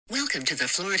Welcome to the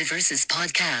Florida Versus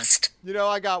podcast. You know,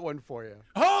 I got one for you.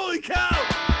 Holy cow!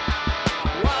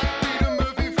 Watch Peter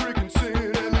Murphy freaking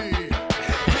silly.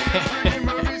 Peter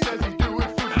Murphy says he do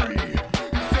it for free.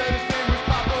 He said his name was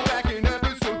Papa back in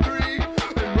episode 3.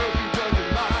 And Murphy doesn't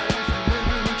mind if you live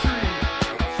in a tree.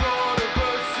 Florida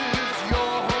versus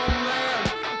your homeland.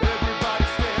 Everybody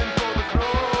stand for the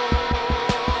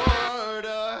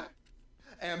Florida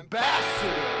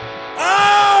ambassador.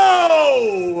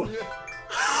 Oh!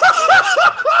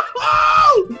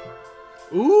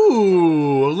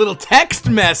 Ooh, a little text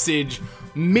message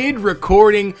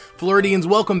mid-recording. Floridians,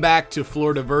 welcome back to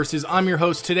Florida Versus. I'm your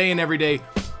host today and every day,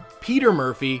 Peter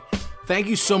Murphy. Thank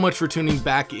you so much for tuning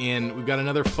back in. We've got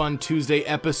another fun Tuesday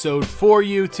episode for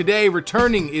you. Today,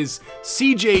 returning is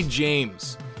CJ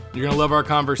James. You're going to love our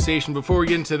conversation. Before we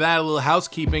get into that, a little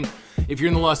housekeeping. If you're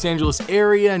in the Los Angeles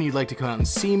area and you'd like to come out and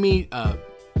see me,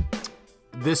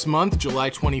 this month, July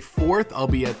 24th, I'll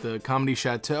be at the Comedy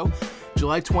Chateau.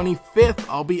 July 25th,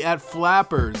 I'll be at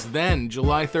Flappers. Then,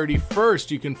 July 31st,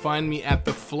 you can find me at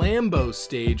the Flambeau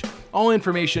stage. All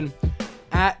information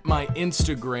at my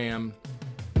Instagram,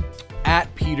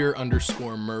 at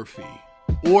Peter_Murphy.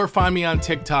 Or find me on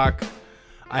TikTok.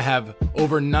 I have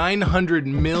over 900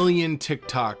 million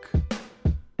TikTok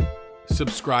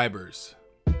subscribers.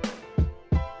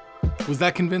 Was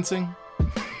that convincing?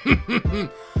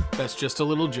 That's just a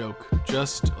little joke.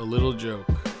 Just a little joke.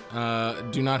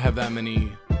 Do not have that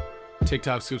many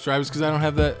TikTok subscribers because I don't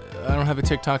have a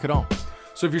TikTok at all.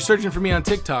 So if you're searching for me on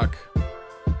TikTok,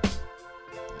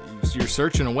 you're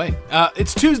searching away.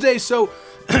 It's Tuesday, so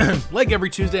like every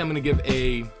Tuesday, I'm gonna give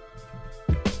a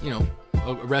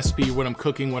recipe, what I'm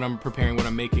cooking, what I'm preparing, what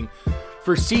I'm making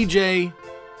for CJ,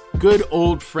 good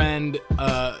old friend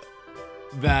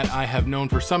that I have known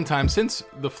for some time since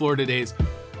the Florida days.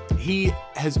 He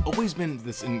has always been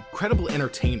this incredible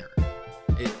entertainer,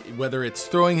 whether it's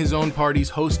throwing his own parties,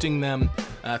 hosting them,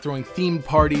 throwing themed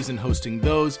parties and hosting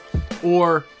those,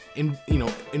 or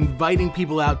inviting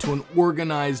people out to an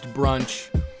organized brunch.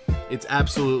 It's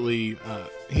absolutely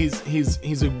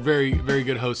he's a very, very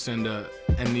good host and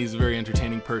he's a very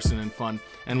entertaining person and fun.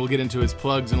 And we'll get into his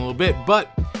plugs in a little bit. But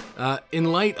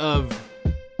in light of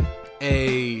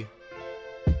a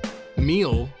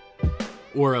meal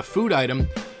or a food item,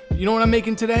 you know what I'm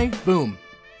making today? Boom.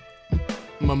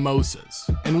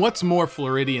 Mimosas. And what's more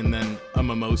Floridian than a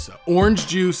mimosa? Orange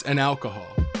juice and alcohol.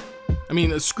 I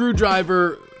mean, a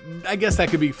screwdriver, I guess that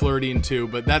could be Floridian too,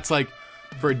 but that's like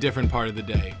for a different part of the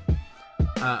day.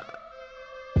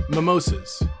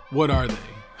 Mimosas, what are they?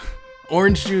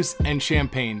 Orange juice and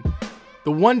champagne.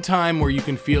 The one time where you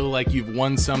can feel like you've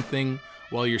won something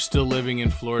while you're still living in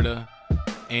Florida,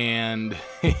 and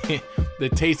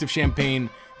the taste of champagne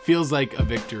feels like a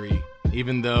victory,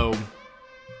 even though,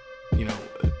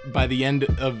 by the end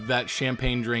of that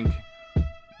champagne drink,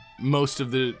 most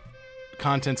of the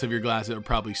contents of your glass are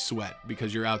probably sweat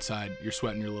because you're outside, you're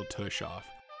sweating your little tush off.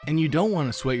 And you don't want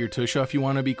to sweat your tush off, you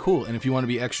want to be cool. And if you want to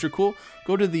be extra cool,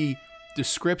 go to the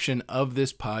description of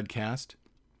this podcast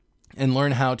and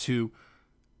learn how to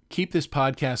keep this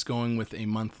podcast going with a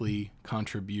monthly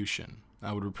contribution.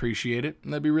 I would appreciate it,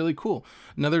 and that'd be really cool.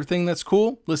 Another thing that's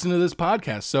cool, listen to this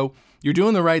podcast. So you're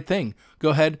doing the right thing. Go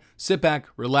ahead, sit back,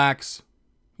 relax,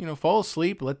 fall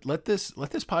asleep. Let this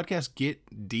podcast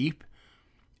get deep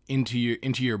into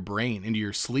your brain, into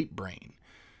your sleep brain,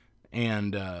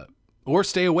 and or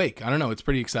stay awake. I don't know. It's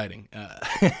pretty exciting.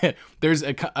 There's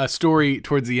a story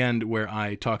towards the end where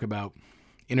I talk about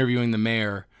interviewing the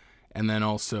mayor, and then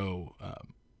also,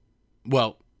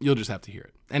 you'll just have to hear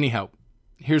it. Anyhow.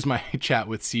 Here's my chat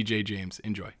with CJ James.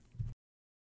 Enjoy.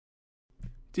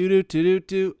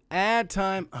 Ad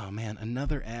time. Oh man,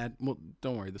 another ad. Well,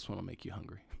 don't worry, this one will make you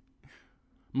hungry.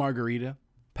 Margarita,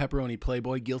 pepperoni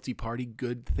Playboy, guilty party,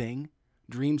 good thing.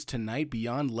 Dreams tonight,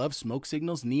 beyond love, smoke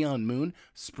signals, neon moon,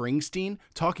 Springsteen,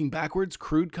 talking backwards,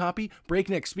 crude copy,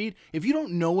 breakneck speed. If you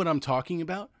don't know what I'm talking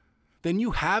about, then you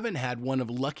haven't had one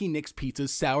of Lucky Nick's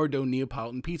Pizza's sourdough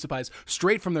Neapolitan pizza pies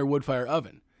straight from their wood fire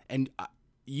oven. And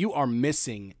you are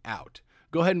missing out.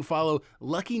 Go ahead and follow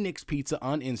Lucky Nick's Pizza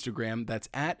on Instagram. That's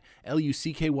at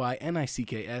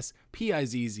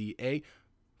LuckyNickspizza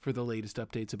for the latest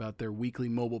updates about their weekly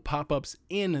mobile pop-ups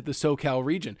in the SoCal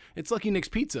region. It's Lucky Nick's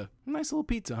Pizza. Nice little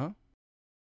pizza, huh?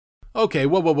 Okay,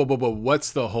 whoa.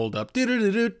 What's the holdup?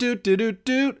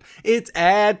 It's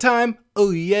ad time.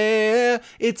 Oh yeah,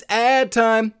 it's ad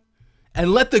time.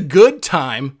 And let the good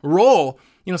time roll.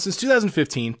 Since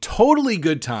 2015, Totally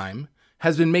Good Time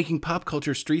has been making pop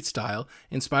culture street style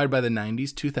inspired by the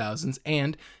 90s, 2000s,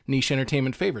 and niche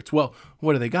entertainment favorites. Well,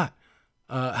 what do they got?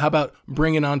 How about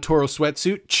Bring It On Toro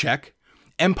Sweatsuit? Check.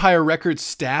 Empire Records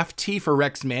staff tee for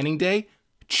Rex Manning Day?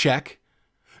 Check.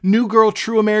 New Girl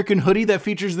True American hoodie that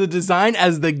features the design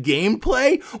as the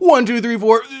gameplay? 1, 2, 3,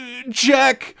 4,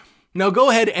 check. Now go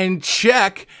ahead and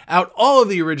check out all of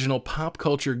the original pop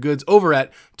culture goods over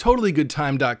at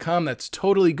totallygoodtime.com. That's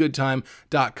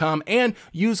totallygoodtime.com. And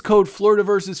use code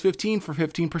Floridaversus15 for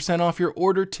 15% off your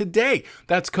order today.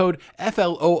 That's code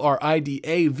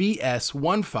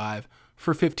FLORIDAVS15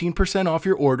 for 15% off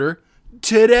your order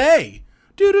today.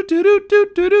 Do.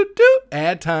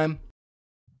 Ad time.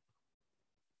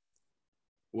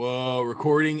 Whoa,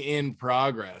 recording in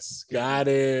progress. Got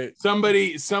it.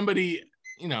 Somebody,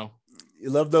 you know. You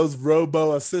love those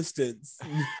robo assistants.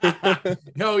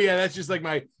 Oh yeah, that's just like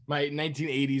my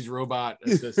 1980s robot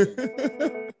assistant.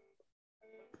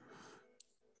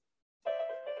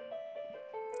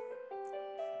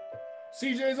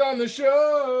 CJ's on the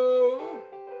show.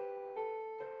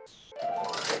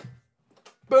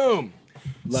 Boom.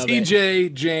 Love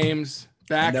CJ James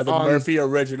back Another on Murphy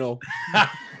original.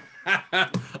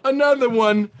 another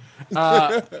one.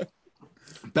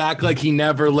 Back like he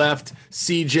never left.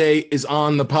 CJ is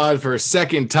on the pod for a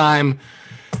second time.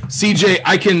 CJ,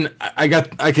 I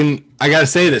gotta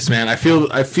say this, man. I feel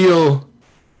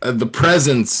the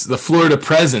presence, the Florida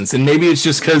presence, and maybe it's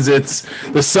just because it's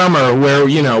the summer where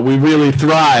we really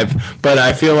thrive. But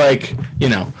I feel like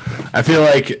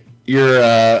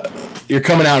you're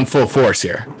coming out in full force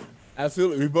here.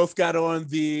 Absolutely. We both got on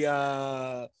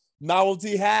the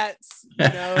novelty hats.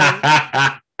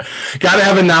 Gotta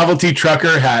have a novelty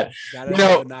trucker hat. Gotta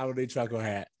have a novelty trucker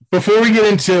hat. Before we get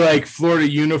into like Florida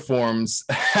uniforms,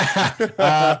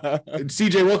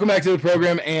 CJ, welcome back to the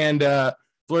program, and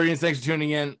Floridians, thanks for tuning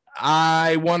in.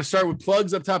 I want to start with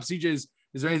plugs up top. CJ, is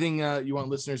there anything you want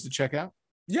listeners to check out?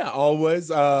 Yeah, always.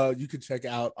 You can check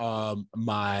out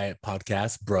my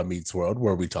podcast, Bruh Meets World,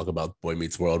 where we talk about Boy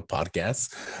Meets World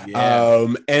podcasts.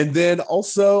 Yeah. And then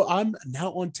also I'm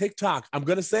now on TikTok. I'm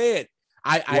gonna say it.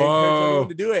 I encourage everyone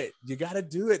to do it. You got to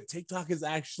do it. TikTok is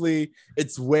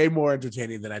it's way more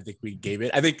entertaining than I think we gave it.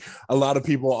 I think a lot of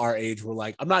people our age were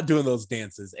like, I'm not doing those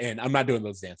dances. And I'm not doing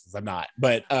those dances. I'm not.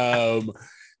 But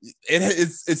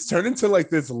it's turned into like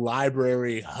this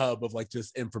library hub of like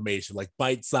just information, like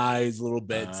bite-sized little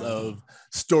bits of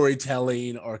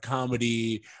storytelling or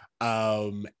comedy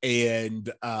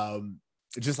and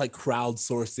just like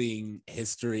crowdsourcing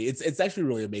history. It's actually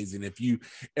really amazing. If you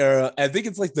I think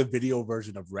it's like the video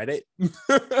version of Reddit.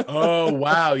 Oh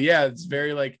wow, yeah, it's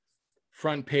very like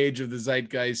front page of the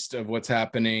zeitgeist of what's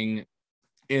happening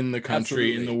in the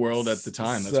country, in the world at the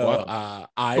time. That's wild.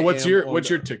 So what's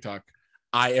your TikTok?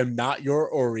 I am not your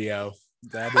Oreo.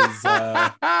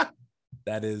 That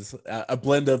is a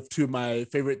blend of two of my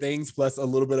favorite things plus a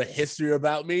little bit of history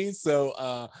about me.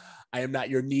 So I Am Not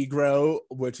Your Negro,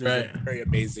 which is a very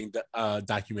amazing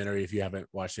documentary. If you haven't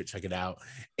watched it, check it out.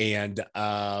 And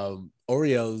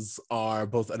Oreos are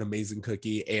both an amazing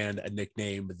cookie and a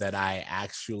nickname that I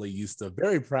actually used to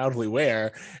very proudly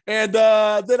wear. And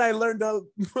then I learned a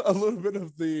little bit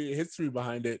of the history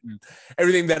behind it and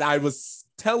everything that I was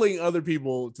telling other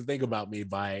people to think about me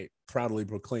by proudly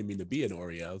proclaiming to be an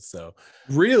Oreo. So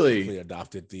really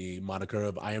adopted the moniker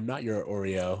of I Am Not Your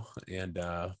Oreo. And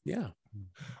yeah.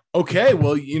 Okay,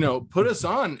 well, put us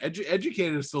on,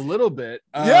 educate us a little bit.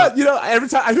 Yeah, every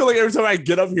time I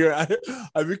get up here,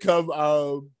 I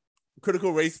become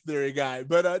critical race theory guy.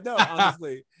 But no,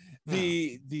 honestly,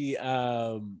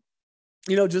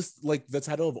 just like the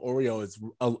title of Oreo is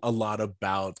a lot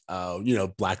about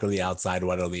black on the outside,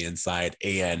 white on the inside,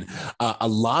 and a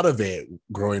lot of it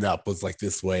growing up was like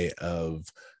this way of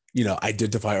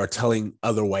identify or telling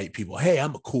other white people, hey,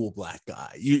 I'm a cool black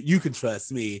guy. You can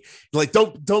trust me. Like,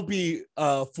 don't be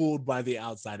fooled by the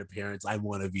outside appearance. I'm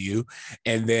one of you.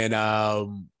 And then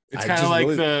it's kind of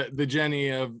like the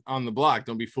Jenny of On the Block.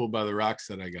 Don't be fooled by the rocks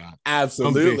that I got.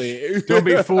 Absolutely. Don't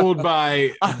be fooled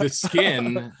by the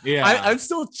skin. Yeah. I'm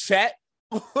still Chet.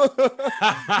 It's so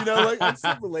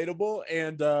relatable.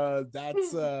 And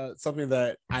that's something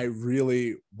that I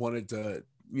really wanted to,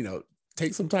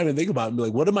 take some time and think about and be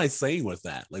like, what am I saying with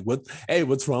that? Like,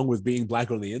 what's wrong with being black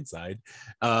on the inside?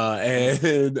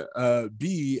 And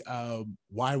B,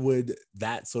 why would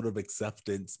that sort of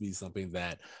acceptance be something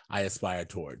that I aspire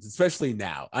towards, especially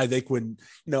now? I think when,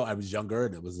 I was younger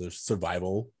and it was a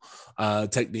survival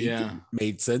technique, it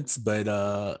made sense, but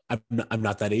I'm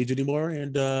not that age anymore.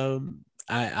 And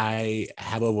I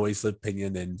have a voice,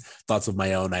 opinion, and thoughts of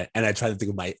my own, and I try to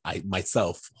think of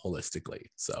myself holistically.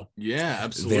 So yeah,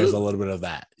 absolutely. There's a little bit of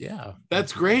that. Yeah,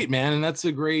 that's great, man, and that's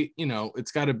a great.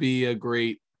 It's got to be a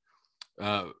great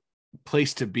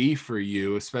place to be for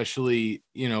you, especially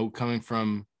coming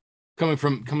from coming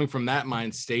from that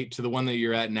mind state to the one that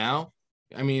you're at now,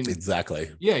 I mean, Exactly.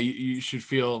 yeah, you should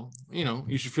feel,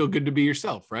 you should feel good to be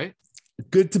yourself, right?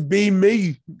 Good to be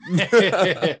me.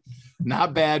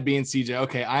 Not bad being CJ.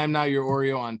 Okay, I am not your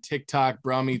Oreo on TikTok,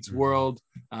 Bro Meets World,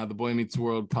 the Boy Meets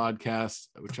World podcast,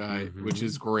 which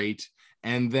is great.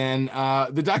 And then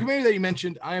the documentary that you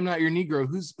mentioned, I Am Not Your Negro.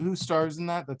 Who stars in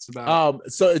that? That's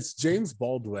about. So it's James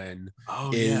Baldwin.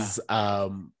 Oh,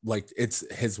 Like it's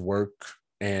his work,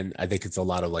 and I think it's a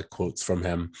lot of like quotes from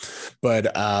him,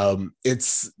 but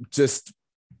it's just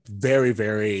very,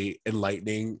 very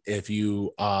enlightening. If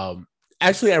you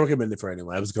actually, I recommend it for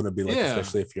anyone. I was going to be like,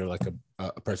 especially if you're like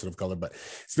a person of color, but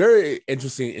it's very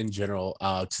interesting in general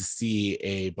to see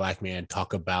a Black man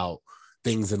talk about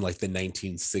things in like the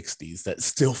 1960s that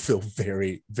still feel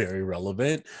very, very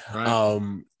relevant.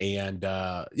 Right.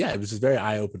 It was just very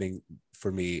eye-opening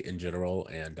for me in general.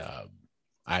 And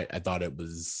I thought it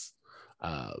was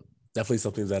definitely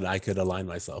something that I could align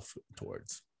myself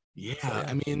towards. Yeah. So, yeah.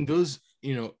 I mean, those,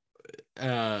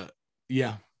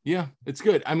 yeah, it's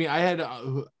good. I mean, I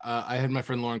had my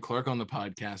friend Lauren Clark on the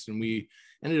podcast, and we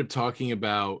ended up talking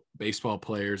about baseball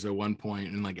players at one point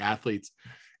and like athletes.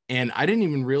 And I didn't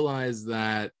even realize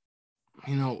that,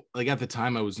 like at the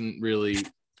time I wasn't really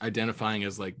identifying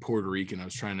as like Puerto Rican. I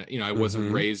was trying to, I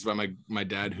wasn't raised by my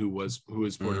dad who was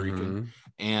Puerto Rican.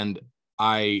 And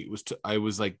I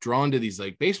was like drawn to these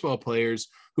like baseball players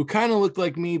who kind of looked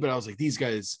like me, but I was like, these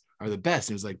guys are the best.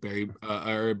 And it was like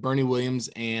Bernie Williams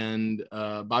and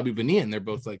Bobby Bonilla, and they're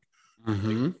both like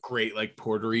great like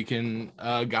Puerto Rican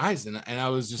guys. And I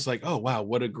was just like, oh wow,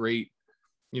 what a great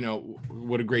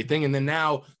thing. And then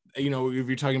now, if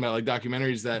you're talking about like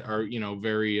documentaries that are,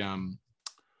 very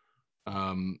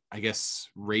I guess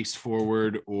race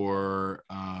forward or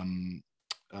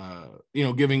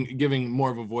giving more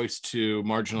of a voice to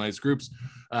marginalized groups.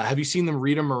 Have you seen the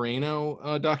Rita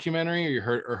Moreno documentary, or you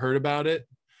heard about it?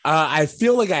 I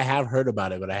feel like I have heard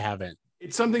about it, but I haven't.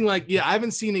 It's something like, I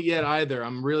haven't seen it yet either.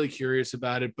 I'm really curious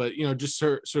about it, but just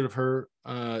sort of her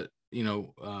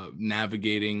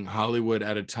navigating Hollywood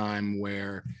at a time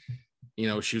where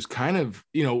she was kind of,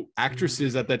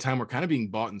 actresses at that time were kind of being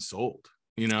bought and sold,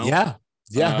 Yeah.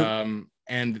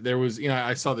 And there was,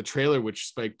 I saw the trailer, which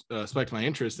spiked my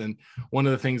interest. And one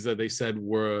of the things that they said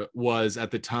was at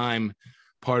the time,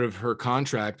 part of her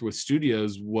contract with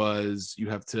studios was you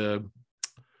have to,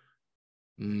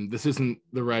 this isn't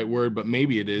the right word, but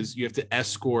maybe it is, you have to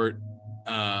escort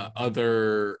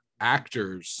other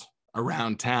actors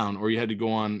around town, or you had to go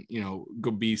on,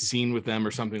 go be seen with them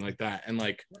or something like that. And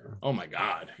like, oh my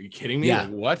God, are you kidding me? Yeah.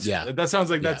 Like, what? Yeah. That sounds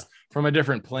like that's from a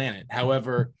different planet.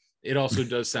 However, it also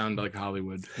does sound like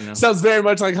Hollywood, Sounds very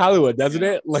much like Hollywood, doesn't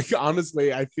it? Like,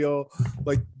 honestly, I feel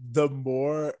like the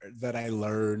more that I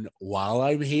learn while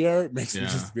I'm here makes me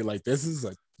just be like, this is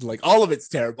like all of it's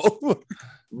terrible.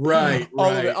 Right.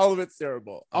 All of it's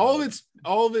terrible. All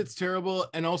of it's terrible.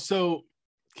 And also,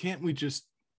 can't we just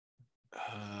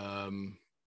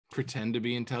pretend to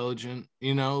be intelligent?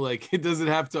 Like, it doesn't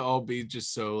have to all be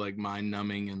just so like mind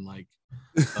numbing and like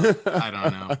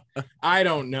I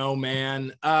don't know,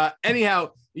 man.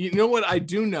 Anyhow, you know what I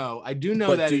do know? I do know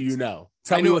what that do you know?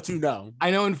 Tell me what you know.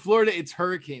 I know in Florida it's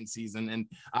hurricane season, and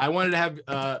I wanted to have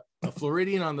a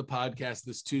Floridian on the podcast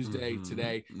this Tuesday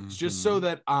today, just so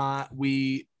that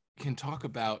we can talk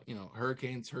about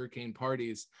hurricanes, hurricane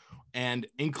parties, and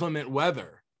inclement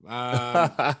weather.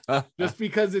 Just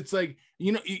because it's like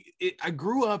I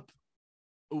grew up,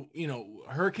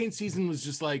 hurricane season was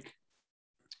just like,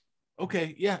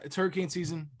 okay, yeah, it's hurricane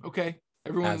season. Okay,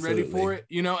 everyone ready for it,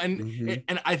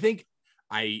 and I think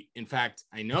in fact,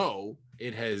 I know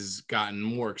it has gotten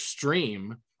more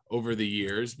extreme over the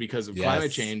years because of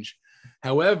climate change.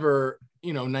 However,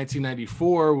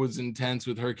 1994 was intense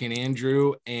with Hurricane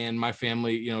Andrew, and my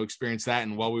family, experienced that.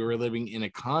 And while we were living in a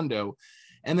condo,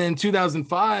 and then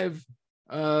 2005,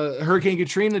 Hurricane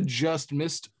Katrina just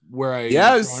missed where I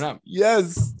was growing up.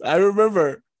 Yes, I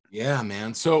remember. Yeah,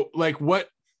 man. So like,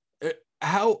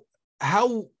 how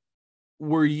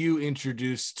were you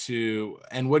introduced to,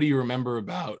 and what do you remember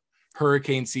about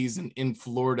hurricane season in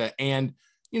Florida, and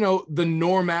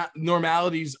the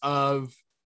normalities of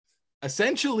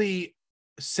essentially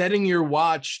setting your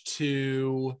watch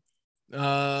to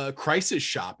crisis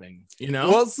shopping?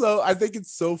 Well, so I think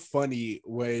it's so funny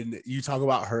when you talk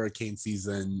about hurricane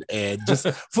season, and just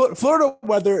Florida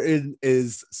weather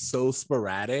is so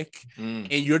sporadic,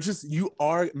 and you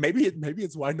are maybe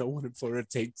it's why no one in Florida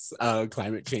takes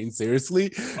climate change seriously,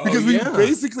 because we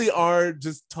basically are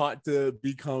just taught to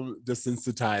become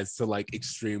desensitized to like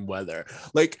extreme weather.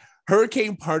 Like,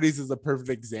 hurricane parties is a perfect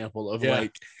example of Yeah.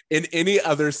 like in any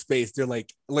other space, they're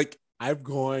like I've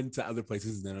gone to other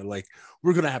places and they're like,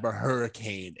 we're gonna have a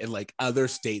hurricane, and like other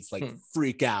states like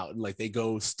freak out and like they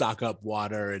go stock up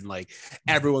water and like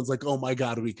everyone's like, oh my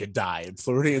god, we could die. And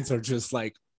Floridians are just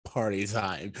like party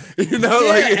time, you know? Yeah,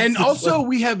 Like, and it's also like-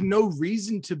 we have no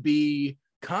reason to be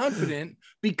confident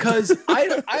because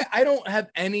I don't have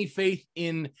any faith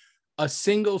in a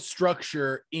single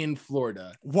structure in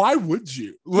Florida. why would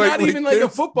you? Not even like a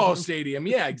there's- football stadium.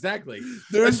 Yeah, exactly.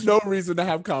 There's no reason to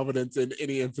have confidence in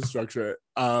any infrastructure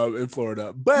in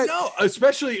Florida. But No,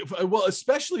 especially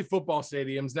football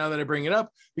stadiums. Now that I bring it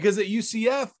up, because at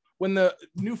UCF, when the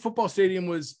new football stadium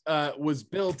was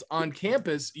built on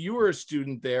campus, you were a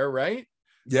student there, right?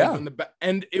 yeah,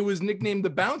 And it was nicknamed the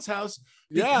Bounce House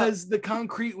yeah. because the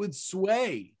concrete would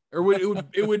sway or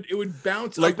it would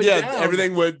bounce Like up and yeah, down.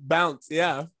 everything would bounce.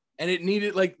 Yeah. And it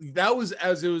needed like that was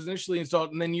as it was initially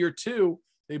installed, and then year 2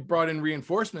 they brought in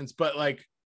reinforcements. But like,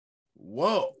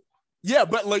 whoa. Yeah,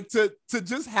 but like to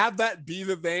just have that be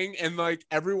the thing, and like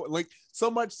everyone, like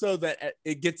so much so that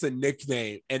it gets a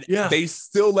nickname, and Yeah. they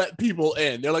still let people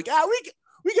in. They're like,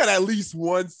 we got at least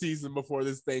one season before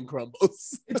this thing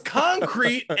crumbles. It's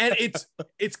concrete and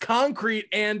it's concrete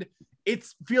and it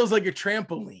feels like a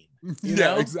trampoline. You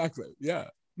Yeah, know? exactly. Yeah.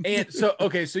 And so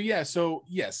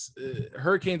yes,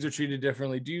 hurricanes are treated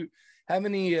differently. Do you have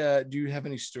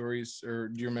any stories, or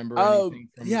do you remember anything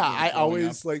from Yeah, you know, I growing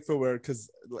always up? like feel weird because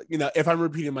like, you know, if I'm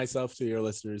repeating myself to your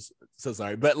listeners, so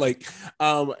sorry, but like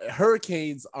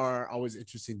hurricanes are always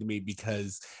interesting to me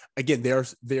because again,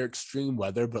 they're extreme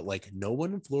weather, but like no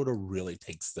one in Florida really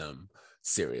takes them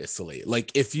seriously.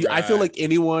 Like if you I feel Right. like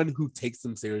anyone who takes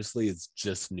them seriously is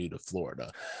just new to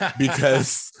Florida,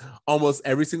 because almost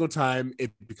every single time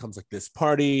it becomes like this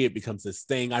party, it becomes this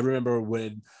thing. I remember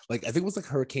when like I think it was like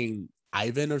Hurricane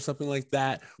Ivan or something like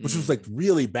that, which was like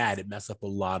really bad. It messed up a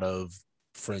lot of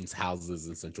friends' houses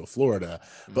in Central Florida.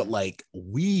 But like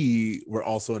we were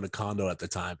also in a condo at the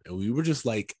time, and we were just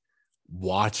like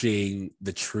watching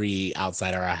the tree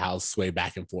outside our house sway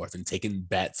back and forth and taking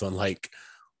bets on like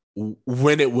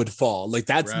when it would fall. Like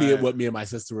that's Right. what me and my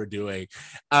sister were doing.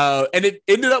 And it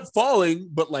ended up falling,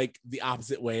 but like the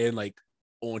opposite way, and like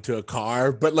onto a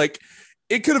car. But like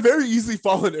it could have very easily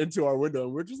fallen into our window.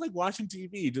 We're just like watching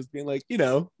TV, just being like, you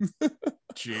know,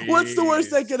 what's the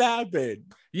worst that Jeez. could happen?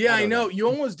 Yeah, I don't know. know. You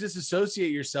almost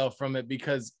disassociate yourself from it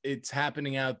because it's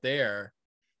happening out there.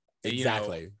 You know,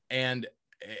 Exactly. and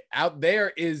out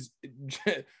there is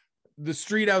the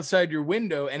street outside your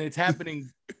window, and it's happening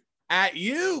at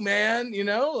you, man. You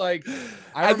know, like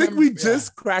I think we remember- yeah.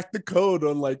 just cracked the code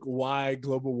on like why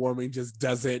global warming just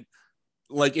doesn't,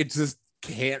 like, it just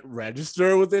can't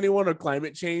register with anyone, or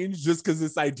climate change, just because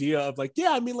this idea of like, yeah,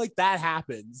 I mean, like that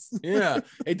happens. Yeah,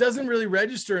 it doesn't really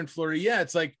register in Florida. Yeah,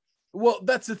 it's like, well,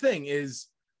 that's the thing is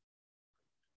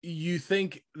you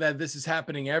think that this is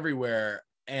happening everywhere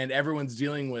and everyone's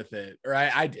dealing with it. Or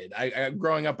I did. I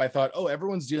growing up, I thought, oh,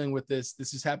 everyone's dealing with this.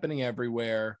 This is happening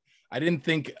everywhere. I didn't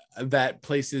think that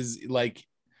places like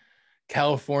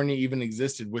California even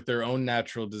existed with their own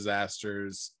natural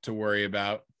disasters to worry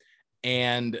about.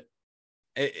 And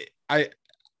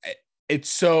it's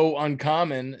so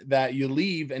uncommon that you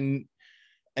leave and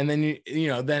then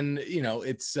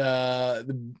it's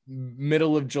the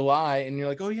middle of July and you're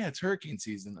like, oh yeah, it's hurricane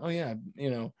season. Oh yeah,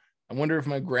 I wonder if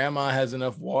my grandma has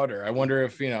enough water. I wonder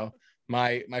if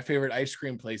my favorite ice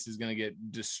cream place is going to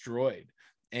get destroyed.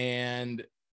 And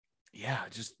yeah,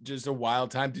 just a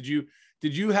wild time. Did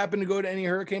you happen to go to any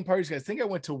hurricane parties? I think I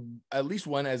went to at least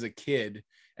one as a kid,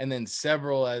 and then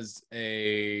several as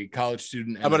a college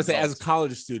student. I'm about to say, as a adult.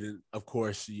 college student, of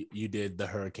course, you did the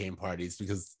hurricane parties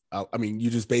because, I mean, you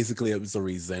just basically, it was a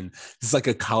reason. It's like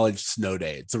a college snow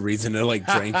day. It's a reason to like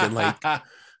drink and like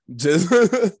just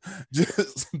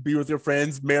be with your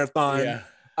friends, marathon. Yeah.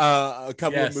 A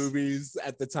couple Yes. of movies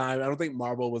at the time. I don't think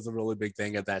Marvel was a really big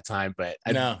thing at that time, but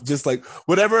No. just like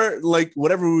whatever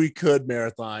we could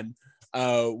marathon,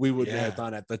 we would Yeah.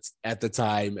 marathon at the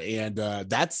time, and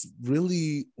that's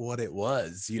really what it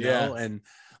was, you know. Yeah. And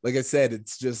like I said,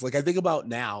 it's just like I think about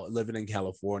now living in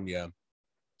California,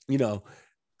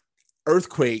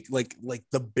 earthquake, like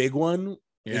the big one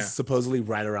Yeah. is supposedly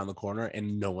right around the corner,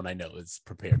 and no one I know is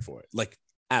prepared for it. Like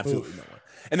absolutely Oof. no one.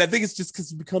 And I think it's just because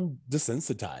you become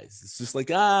desensitized. It's just like,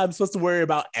 I'm supposed to worry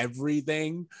about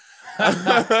everything.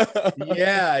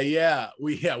 yeah.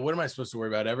 What am I supposed to worry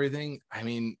about? Everything. I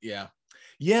mean, yeah.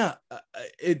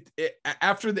 It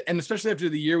after and especially after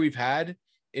the year we've had,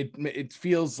 it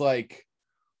feels like,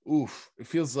 oof. It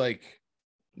feels like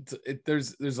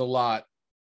there's a lot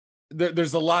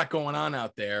there's a lot going on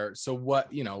out there. So what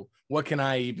can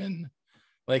I even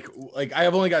like I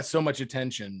have only got so much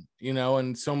attention,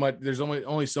 and so much, there's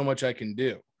only so much I can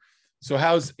do. So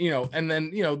how's, and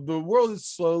then, the world is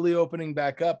slowly opening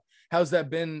back up. How's that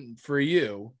been for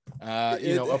you?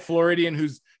 A Floridian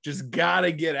who's just got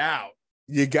to get out.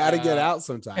 You got to get out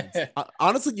sometimes.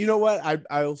 Honestly, you know what?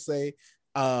 I'll say,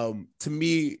 to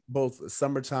me, both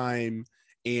summertime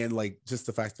and like just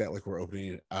the fact that like we're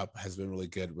opening it up has been really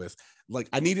good with like,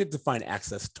 I needed to find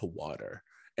access to water.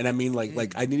 And I mean,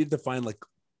 like I needed to find like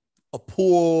a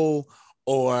pool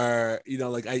or,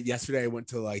 yesterday I went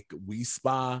to like We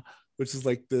Spa, which is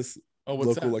like this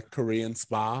local that? like Korean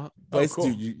spa place.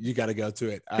 Cool. Dude, you got to go to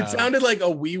it. It sounded like a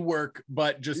WeWork,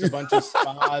 but just a bunch of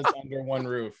spas under one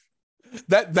roof.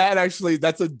 That actually,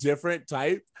 that's a different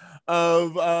type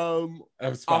of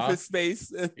office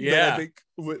space. Yeah, that I think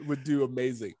would do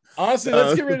amazing. Honestly,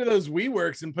 let's get rid of those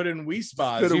WeWorks and put in We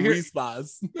Spas.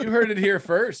 You heard it here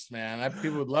first, man.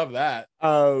 People would love that.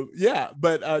 Yeah,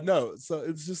 but no. So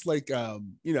it's just like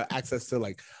access to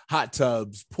like hot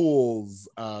tubs, pools,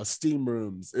 steam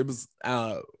rooms. It was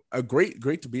a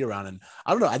great to be around. And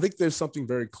I don't know, I think there's something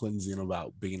very cleansing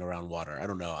about being around water. I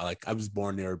don't know, I was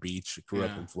born near a beach, grew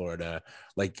up in Florida,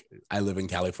 like I live in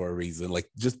Cali for a reason. Like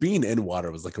just being in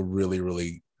water was like a really,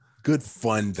 really good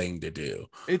fun thing to do.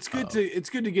 It's good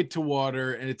to get to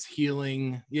water, and it's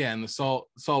healing. Yeah, and the salt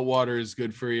water is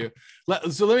good for you.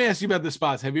 So let me ask you about the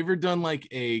spots. Have you ever done like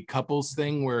a couples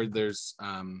thing where there's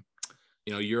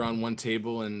you're on one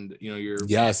table and your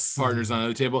partner's on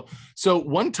another table? So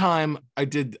one time I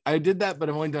did that, but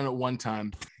I've only done it one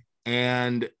time.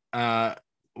 And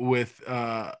with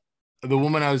the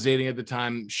woman I was dating at the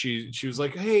time, she was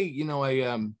like, hey,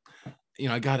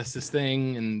 I got us this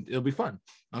thing and it'll be fun.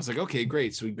 I was like, okay,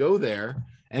 great. So we go there,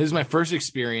 and this is my first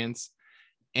experience,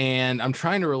 and I'm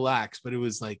trying to relax, but it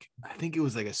was like, I think it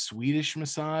was like a Swedish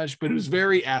massage, but it was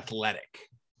very athletic.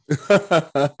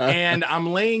 And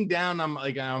I'm laying down, I'm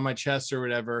like on my chest or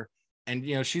whatever, and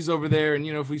she's over there, and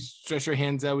if we stretch our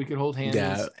hands out, we could hold hands.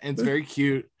 And it's very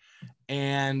cute.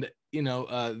 And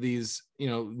these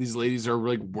ladies are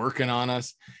like working on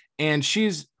us, and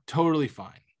she's totally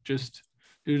fine, just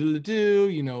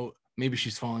do maybe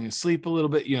she's falling asleep a little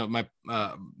bit, my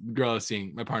girl I was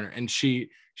seeing, my partner, and she's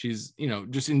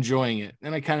just enjoying it.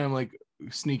 And I kind of like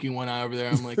sneaking one eye over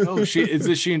there. I'm like, oh, is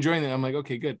she enjoying it? I'm like,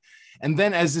 okay, good. And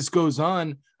then as this goes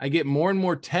on, I get more and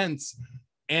more tense,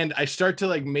 and I start to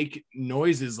like make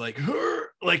noises like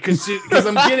because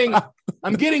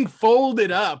I'm getting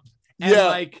folded up and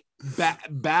like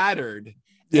battered,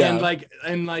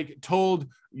 and like told,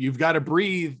 you've got to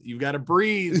breathe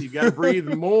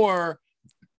more.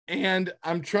 And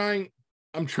I'm trying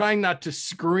not to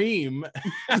scream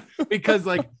because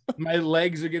like my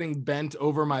legs are getting bent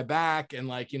over my back, and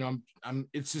like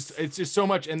it's just so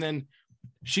much. And then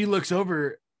she looks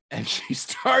over and she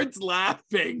starts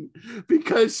laughing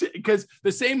because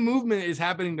the same movement is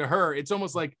happening to her. It's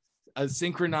almost like a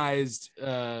synchronized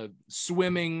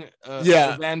swimming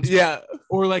event,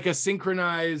 or like a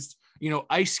synchronized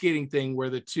ice skating thing where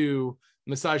the two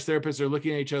massage therapists are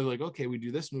looking at each other like, okay, we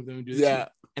do this move, then we do this move.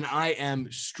 And I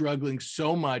am struggling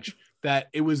so much that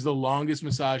it was the longest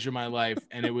massage of my life,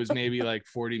 and it was maybe like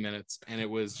 40 minutes, and it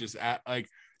was just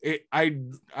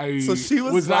so she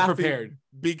was not prepared.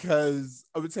 Because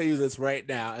I would tell you this right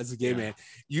now, as a gay man,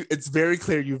 it's very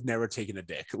clear you've never taken a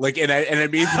dick. Like, and I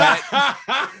mean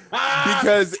that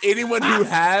because anyone who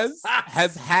has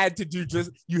had to do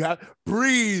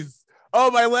breathe. Oh,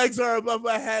 my legs are above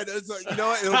my head. It's like, you know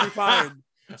what? It'll be fine.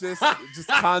 Just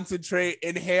concentrate,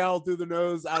 inhale through the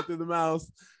nose, out through the mouth.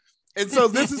 And so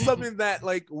this is something that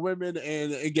like women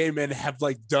and gay men have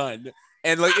like done.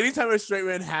 And like anytime a straight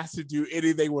man has to do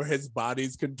anything where his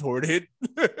body's contorted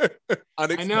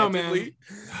unexpectedly, I know, man.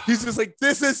 He's just like,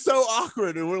 this is so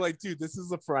awkward. And we're like, dude, this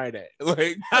is a Friday.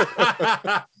 Like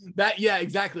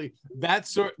exactly.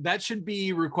 That should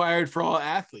be required for all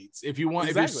athletes. If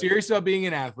you're serious about being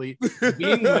an athlete,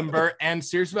 being limber, and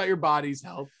serious about your body's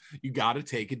health, you got to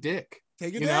take a dick.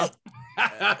 Take a dick.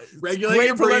 Regulate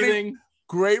your breathing.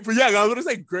 Great for I was gonna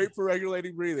say great for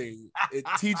regulating breathing. It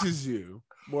teaches you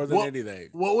more than anything.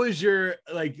 What was your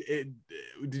did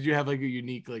you have like a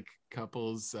unique like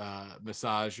couples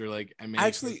massage, or like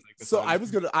actually so I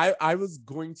was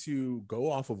going to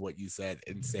go off of what you said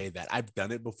and say that I've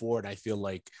done it before, and I feel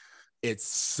like it's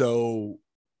so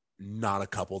not a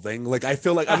couple thing. Like I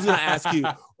feel like I was gonna ask you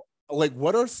like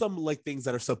what are some like things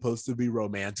that are supposed to be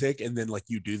romantic, and then like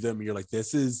you do them and you're like,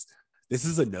 this is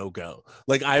a no-go.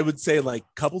 Like I would say like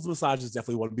couples massage is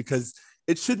definitely one, because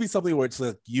it should be something where it's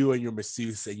like you and your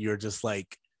masseuse, and you're just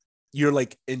like you're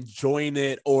like enjoying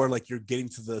it, or like you're getting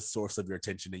to the source of your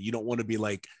attention, and you don't want to be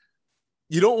like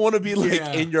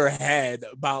Yeah. in your head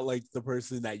about like the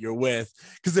person that you're with,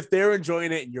 because if they're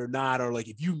enjoying it and you're not, or like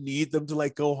if you need them to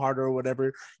like go harder or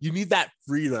whatever, you need that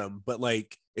freedom. But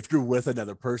like if you're with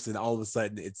another person, all of a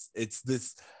sudden it's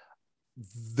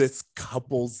this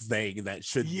couples thing that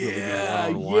should really be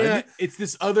one-on-one. Yeah, it's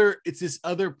this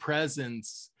other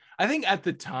presence. I think at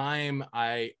the time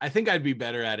I think I'd be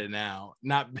better at it now,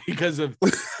 not because of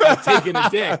taking a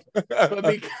dick,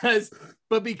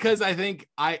 but because I think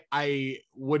I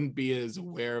wouldn't be as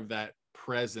aware of that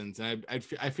presence, and I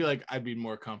feel like I'd be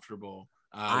more comfortable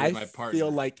with my partner.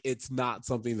 feel like it's not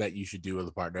something that you should do with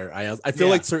a partner. I feel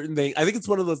Yeah. like certain things, I think it's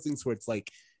one of those things where it's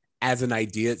like, as an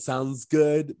idea, it sounds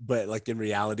good, but like in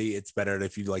reality, it's better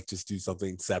if you like just do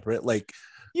something separate. Like,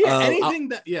 Anything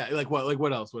that like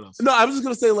what else? no, I was just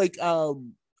gonna say like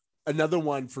another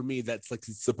one for me that's like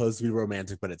supposed to be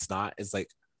romantic, but it's not. Is like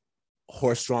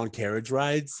horse-drawn carriage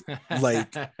rides.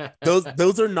 Like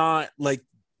those are not like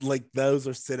those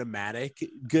are cinematic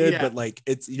good, Yeah. but like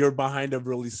you're behind a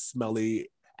really smelly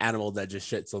animal that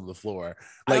just shits on the floor.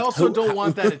 I Like, also don't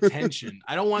want that attention.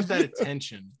 I don't want that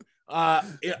attention.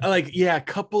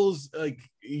 Couples,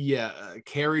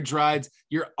 carriage rides.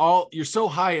 You're so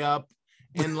high up,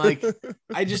 and like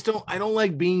I don't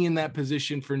like being in that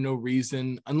position for no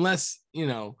reason, unless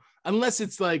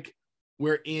it's like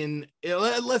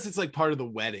unless it's like part of the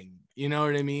wedding. You know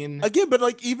what I mean? Again, but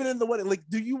like even in the wedding, like,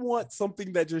 do you want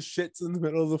something that just shits in the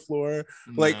middle of the floor,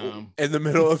 like No. in the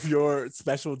middle of your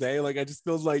special day? Like, I just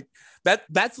feel like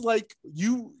that's like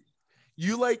you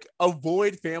like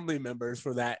avoid family members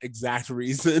for that exact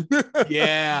reason.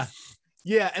 Yeah,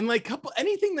 and like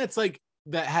anything that's like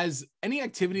that has any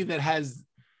activity that has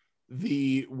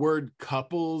the word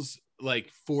couples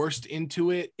like forced into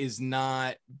it is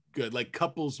not good. Like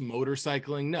couples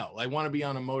motorcycling, no. I want to be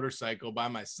on a motorcycle by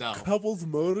myself. Couples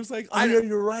motorcycle. I know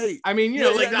you're right. I mean, Yeah,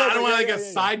 I no, don't want yeah, like a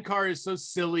yeah. sidecar is so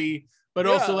silly, but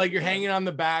Yeah, also like you're yeah. hanging on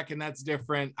the back, and that's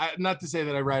different. Not to say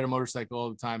that I ride a motorcycle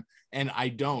all the time, and I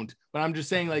don't, but I'm just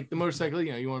saying like the motorcycle,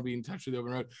 you want to be in touch with the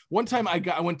open road. One time I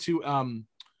got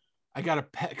a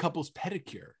couple's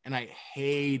pedicure, and I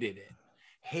hated it.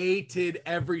 Hated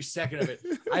every second of it.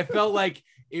 I felt like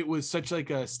it was such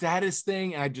like a status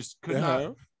thing, and I just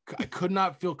could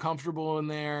not feel comfortable in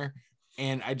there.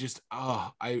 And I just,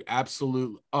 I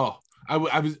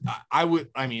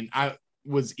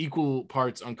was equal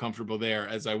parts uncomfortable there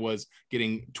as I was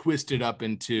getting twisted up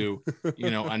into,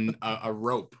 a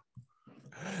rope.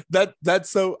 That's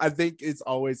so, I think it's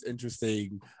always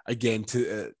interesting again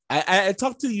to I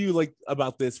talked to you like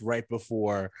about this right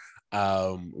before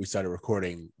we started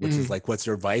recording, which is like, what's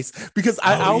your advice? Because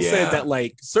I'll say that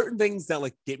like certain things that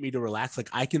like get me to relax, like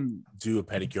I can do a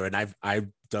pedicure, and I've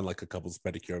done like a couple's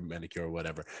pedicure, manicure, or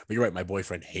whatever. But you're right, my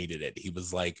boyfriend hated it. He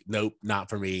was like, nope, not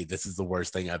for me. This is the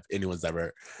worst thing anyone's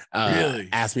ever Really?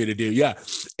 asked me to do. Yeah.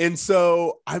 And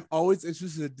so I'm always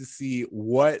interested to see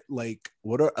what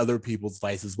are other people's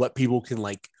vices, what people can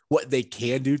like, what they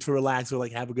can do to relax or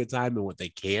like have a good time, and what they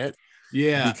can't.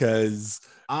 Yeah. Because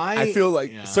I feel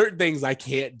like certain things I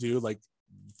can't do, like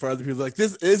for other people, like,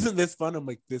 this isn't this fun. I'm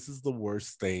like, this is the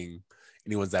worst thing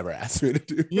anyone's ever asked me to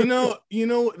do. You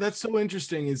know, that's so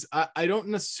interesting is I don't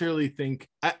necessarily think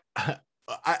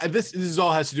this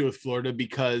all has to do with Florida,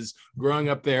 because growing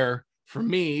up there for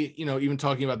me, even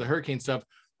talking about the hurricane stuff,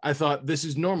 I thought this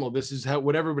is normal. This is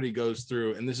what everybody goes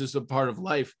through, and this is a part of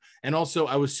life. And also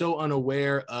I was so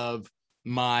unaware of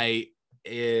my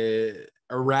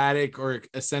erratic or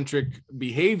eccentric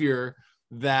behavior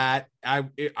that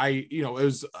it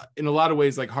was in a lot of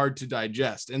ways like hard to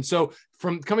digest. And so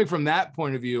coming from that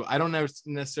point of view, I don't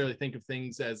necessarily think of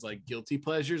things as like guilty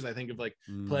pleasures. I think of like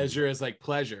pleasure as like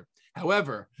pleasure.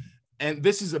 However, and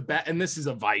this is a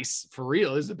vice for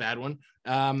real, this is a bad one.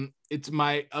 It's a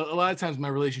lot of times my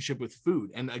relationship with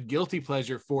food, and a guilty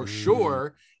pleasure for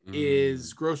sure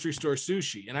is grocery store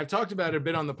sushi. And I've talked about it a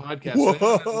bit on the podcast.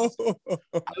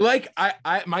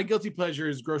 My guilty pleasure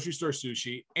is grocery store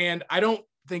sushi, and I don't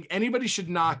think anybody should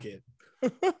knock it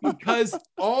because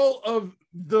all of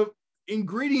the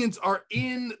ingredients are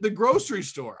in the grocery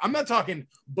store. I'm not talking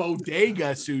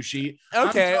bodega sushi.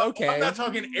 Okay. I'm not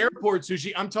talking airport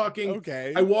sushi. I'm talking,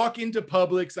 Okay. I walk into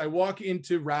Publix, I walk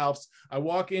into Ralph's, I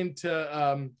walk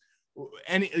into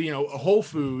Whole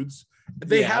Foods.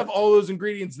 They have all those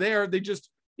ingredients there. They just,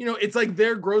 it's like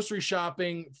they're grocery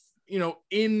shopping,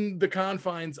 in the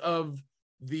confines of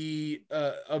the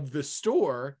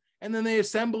store, and then they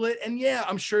assemble it. And yeah,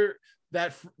 I'm sure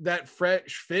that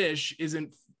fresh fish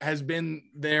isn't has been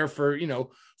there for 4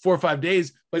 or 5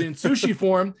 days, but in sushi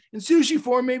form,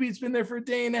 maybe it's been there for a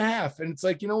day and a half, and it's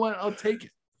like, you know what, I'll take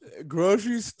it.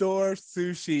 Grocery store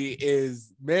sushi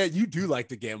is, man, you do like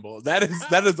to gamble. That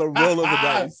is a roll of the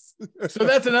dice. So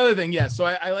that's another thing. Yeah. So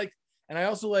I like, and I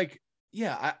also like,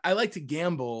 I like to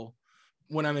gamble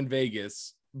when I'm in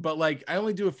Vegas, but like I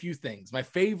only do a few things. My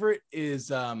favorite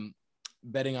is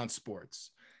betting on sports.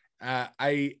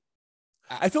 I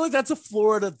feel like that's a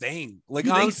Florida thing. Like,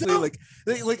 You think honestly,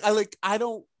 so? I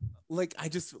don't like, I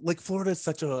just like, Florida is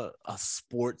such a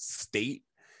sports state.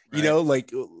 You Right. know,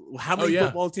 like, how many yeah.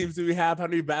 football teams do we have? How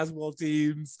many basketball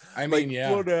teams? I mean, Like, yeah.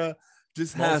 Florida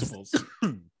just has multiples.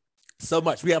 so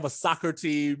much. We have a soccer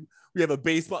team. We have a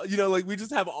baseball. You know, like, we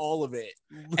just have all of it.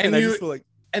 And I you- just feel like,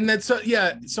 And that's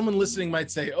someone listening might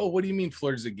say, "Oh, what do you mean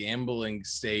Florida's a gambling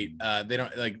state? They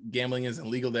don't, like, gambling isn't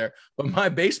legal there." But my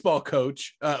baseball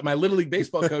coach, my little league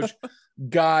baseball coach,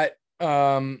 got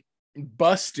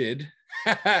busted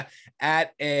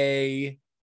at a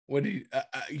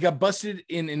he got busted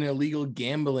in an illegal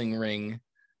gambling ring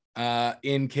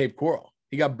in Cape Coral.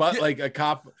 He got like a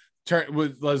cop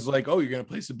was like, "Oh, you're gonna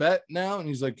place a bet now?" And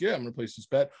he's like, "Yeah, I'm gonna place this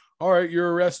bet." "All right,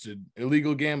 you're arrested,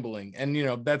 illegal gambling." And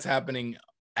that's happening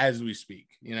as we speak.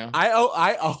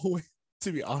 I always,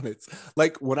 to be honest,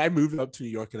 like, when I moved up to New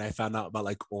York and I found out about,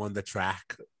 like, On the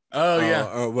Track,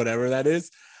 or whatever that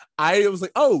is, I was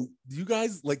like, oh, you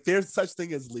guys, like, there's such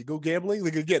thing as legal gambling.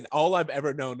 Like, again, all I've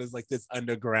ever known is like this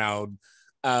underground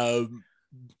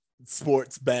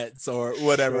sports bets or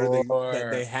whatever that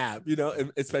they have,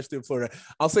 especially in Florida.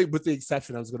 I'll say, with the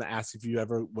exception, I was going to ask if you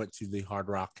ever went to the Hard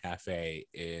Rock Cafe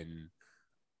in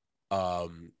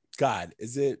God,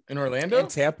 is it In Orlando? in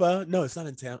Tampa? No, it's not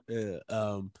in Tampa. In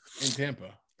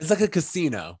Tampa. It's like a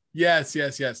casino. Yes.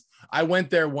 I went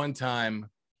there one time.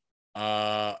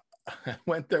 I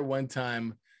went there one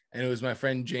time, and it was my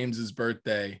friend James's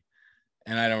birthday,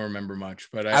 and I don't remember much.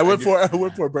 But I went for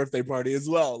a birthday party as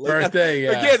well. Like, birthday,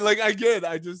 yeah. Again,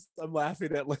 I'm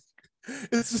laughing at, like,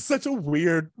 it's just such a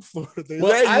weird Florida thing.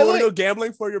 Well, Hey, I you want to like- go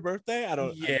gambling for your birthday? I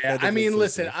don't. Yeah, that I doesn't mean, make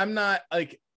listen, sense. I'm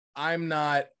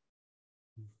not.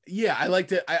 Yeah, I like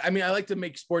to. I mean, I like to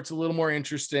make sports a little more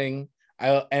interesting.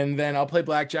 And then I'll play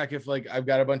blackjack if, like, I've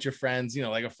got a bunch of friends,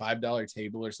 like a $5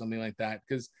 table or something like that,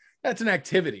 because that's an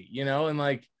activity, and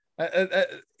like,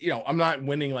 I'm not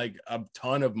winning like a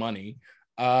ton of money,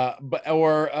 but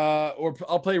or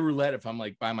I'll play roulette if I'm,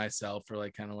 like, by myself or,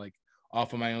 like, kind of like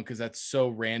off of my own, because that's so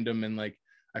random, and, like,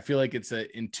 I feel like it's an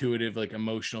intuitive, like,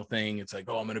 emotional thing. It's like,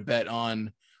 oh, I'm gonna bet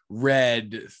on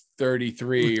red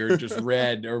 33 or just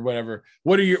red or whatever.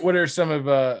 What are some of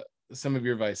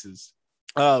your vices?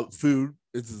 Food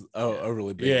is a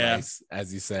really big vice,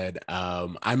 as you said.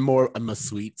 I'm a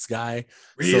sweets guy.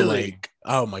 Really? So, like,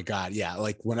 oh my God, yeah.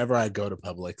 Like, whenever I go to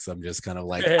Publix, I'm just kind of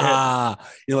like,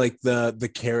 like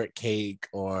the carrot cake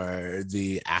or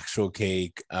the actual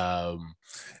cake,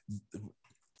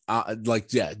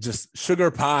 just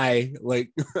sugar pie,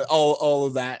 like, all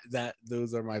of that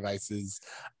those are my vices.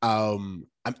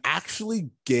 I'm actually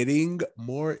getting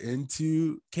more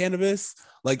into cannabis.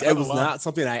 Like, it was not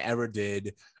something I ever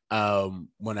did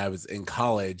when I was in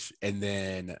college, and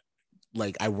then,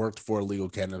 like, I worked for a legal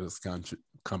cannabis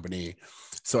company,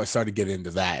 so I started getting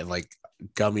into that, and, like,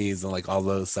 gummies and, like, all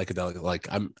those psychedelic, like,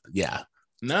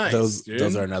 Nice.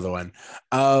 those are another one.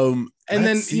 And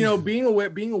then, let's see. being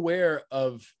aware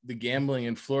of the gambling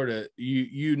in Florida,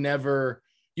 you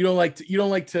don't like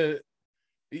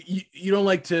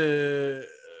to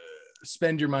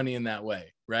spend your money in that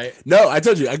way, right? No, I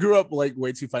told you, I grew up, like,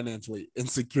 way too financially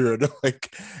insecure to,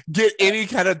 like, get any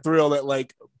kind of thrill that,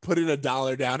 like, putting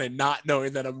 $1 down and not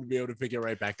knowing that I'm gonna be able to pick it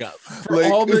right back up. For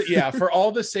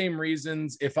all the same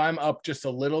reasons. If I'm up just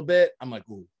a little bit, I'm like,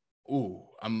 ooh,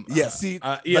 I'm see,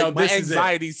 my my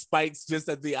anxiety spikes just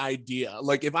at the idea.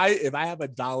 Like, if I have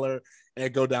 $1 and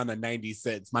it go down to 90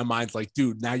 cents, my mind's like,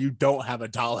 dude, now you don't have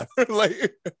 $1.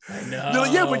 Like, no.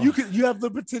 Like, yeah, but you have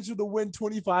the potential to win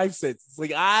 25 cents. It's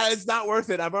like, it's not worth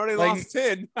it. I've already lost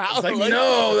 10. It's like,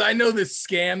 no, I know this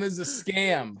scam. This is a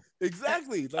scam.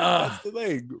 Exactly. Like, that's the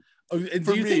thing.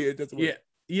 For me, it doesn't work.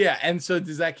 Yeah. And so,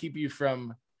 does that keep you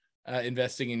from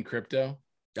investing in crypto?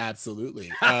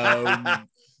 Absolutely.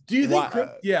 Do you think?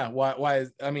 Why? Why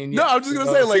is? I mean, no, I'm just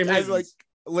gonna say, like, same reasons.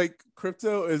 like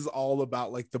crypto is all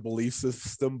about, like, the belief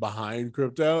system behind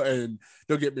crypto, and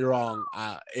don't get me wrong,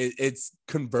 it's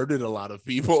converted a lot of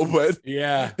people, but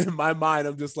yeah, in my mind,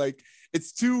 I'm just like,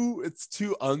 it's too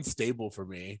unstable for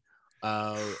me.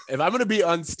 If I'm gonna be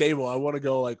unstable, I want to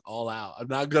go, like, all out. I'm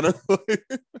not gonna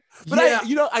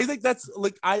I think that's,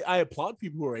 like, I applaud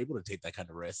people who are able to take that kind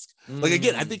of risk. Like,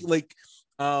 again, I think, like,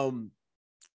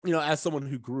 you know, as someone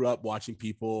who grew up watching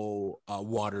people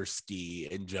water ski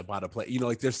and jump out of plane, you know,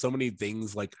 like there's so many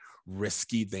things, like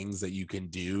risky things that you can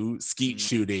do, skeet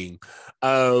shooting.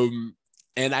 And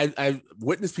I've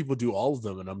witnessed people do all of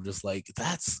them, and I'm just like,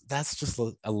 that's just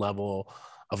a level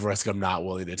of risk I'm not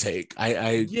willing to take.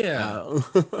 Yeah.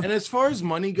 And as far as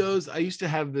money goes, I used to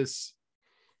have this,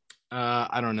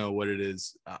 I don't know what it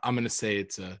is. I'm going to say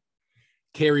it's a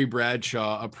Carrie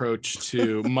Bradshaw approach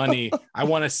to money. I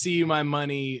want to see my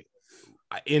money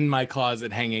in my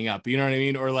closet hanging up, you know what I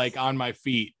mean? Or like on my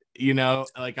feet, you know,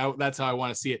 like that's how I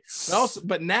want to see it.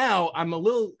 But now I'm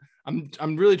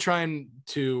really trying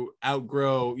to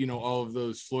outgrow, you know, all of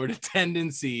those Florida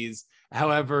tendencies,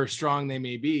 however strong they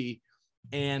may be.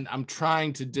 And I'm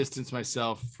trying to distance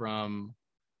myself from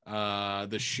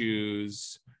the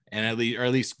shoes and at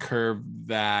least curb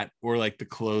that, or like the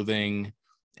clothing.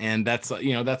 And that's,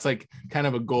 you know, that's like kind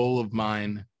of a goal of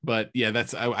mine. But yeah,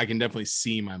 I can definitely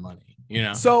see my money, you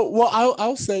know? So, well,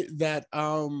 I'll say that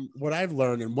what I've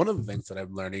learned, and one of the things that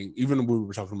I'm learning, even when we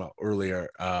were talking about earlier,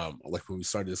 like when we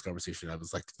started this conversation, I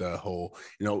was like, the whole,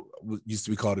 you know, used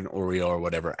to be called an Oreo or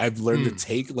whatever. I've learned to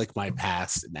take like my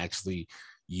past and actually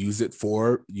use it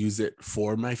for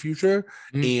my future.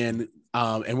 And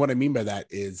what I mean by that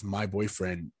is my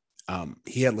boyfriend,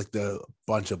 he had like the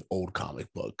bunch of old comic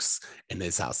books in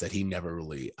his house that he never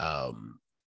really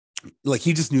like,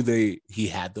 he just knew he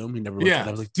had them. He never looked at it.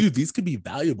 I was like, dude, these could be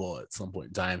valuable at some point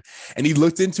in time. And he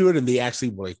looked into it, and they actually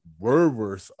were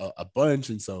worth a bunch.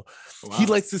 And so he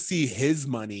likes to see his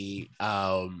money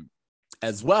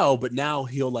as well. But now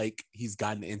he's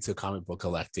gotten into comic book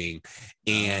collecting,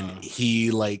 and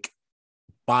he like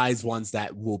buys ones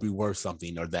that will be worth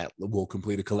something, or that will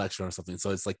complete a collection or something.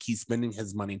 So it's like he's spending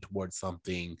his money towards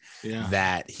something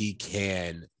that he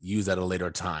can use at a later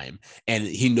time, and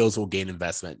he knows will gain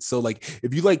investment. So like,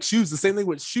 if you like shoes, the same thing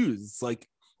with shoes. It's like,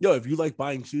 yo, if you like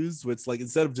buying shoes, it's like,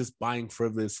 instead of just buying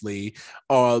frivolously,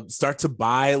 start to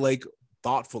buy like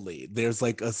thoughtfully. There's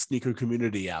like a sneaker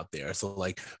community out there, so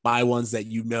like buy ones that,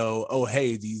 you know, oh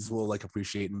hey, these will like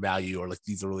appreciate in value, or like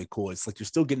these are really cool. It's like you're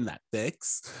still getting that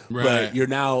fix, but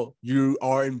you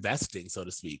are investing, so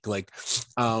to speak. Like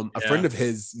a friend of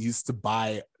his used to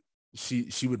buy,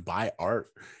 she would buy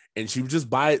art, and she would just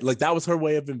buy, like, that was her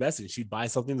way of investing. She'd buy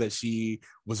something that she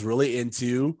was really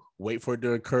into, wait for it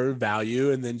to occur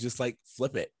value, and then just like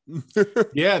flip it.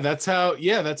 That's how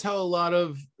a lot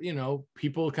of, you know,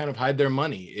 people kind of hide their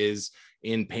money, is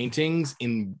in paintings,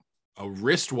 in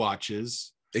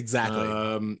wristwatches.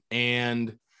 Exactly.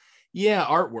 And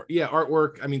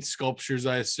artwork. I mean, sculptures,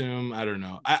 I assume. I don't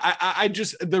know. I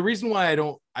just, the reason why I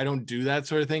don't do that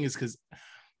sort of thing is because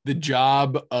the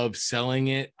job of selling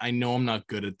it, I know I'm not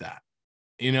good at that,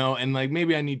 you know, and like,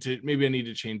 maybe I need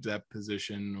to change that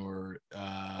position, or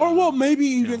well, maybe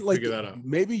even like,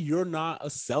 maybe you're not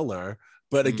a seller,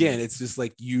 but again, it's just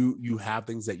like you have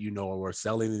things that, you know, are worth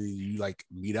selling, and you like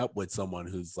meet up with someone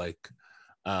who's like,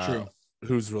 True.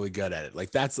 who's really good at it. Like,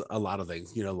 that's a lot of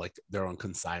things, you know, like they're on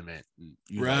consignment.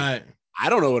 Right. Like, I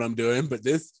don't know what I'm doing, but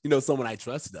this, you know, someone I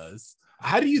trust does.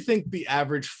 How do you think the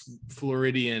average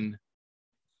Floridian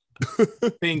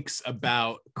thinks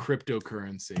about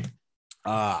cryptocurrency?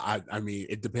 I mean,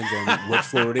 it depends on which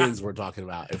Floridians we're talking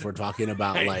about. If we're talking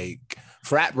about like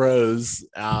frat bros,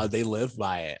 they live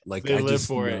by it. Like, they I live just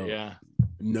for it. Yeah.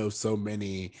 know so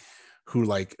many who,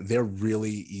 like, they're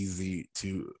really easy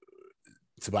to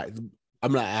buy.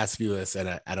 I'm gonna ask you this,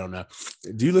 and I don't know.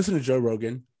 Do you listen to Joe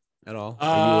Rogan at all?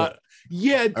 Are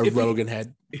you a Rogan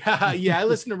head? Yeah, I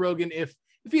listen to Rogan if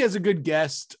he has a good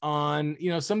guest on.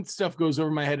 You know, some stuff goes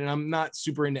over my head, and I'm not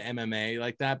super into MMA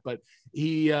like that. But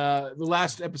he, the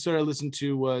last episode I listened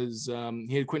to was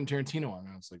he had Quentin Tarantino on,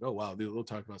 and I was like, oh wow, they'll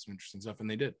talk about some interesting stuff, and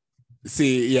they did.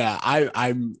 See, yeah,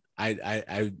 I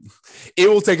it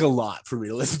will take a lot for me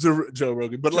to listen to Joe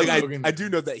Rogan, but like, I do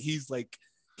know that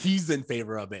he's in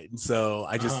favor of it, and so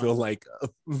I just feel like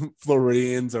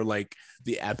Floridians are like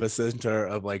the epicenter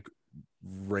of like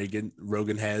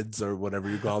Rogan heads, or whatever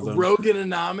you call them.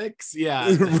 Roganomics, yeah.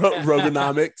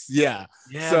 Roganomics, yeah.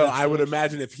 So I would so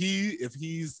imagine if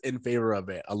he's in favor of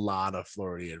it, a lot of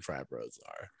Floridian frat bros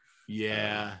are.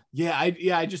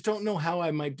 I just don't know how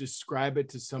I might describe it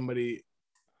to somebody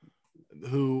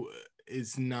who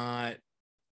is not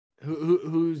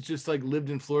who's just like lived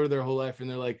in Florida their whole life, and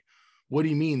they're like, what do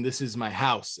you mean this is my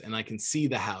house, and I can see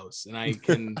the house, and I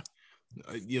can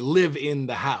you live in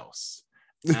the house?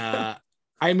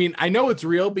 I mean, I know it's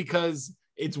real because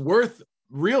it's worth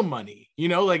real money, you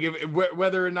know, like if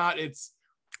whether or not it's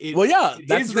Well, yeah, it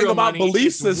that's is the thing real about money, belief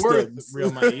it's worth systems.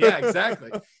 real money. Yeah,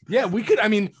 exactly. Yeah, we could. I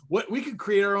mean, we could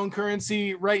create our own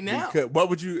currency right now. What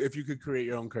would you, if you could create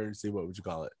your own currency, what would you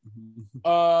call it?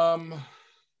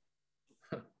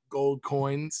 Gold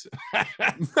coins.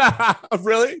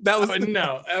 Really? That was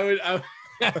No.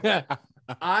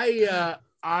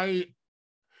 I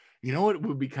you know what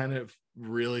would be kind of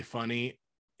really funny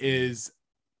is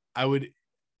I would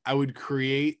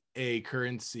create a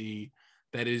currency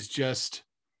that is just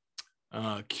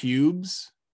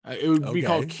cubes. It would be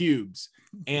called Okay. cubes,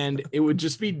 and it would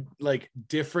just be like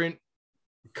different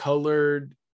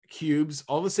colored cubes,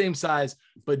 all the same size,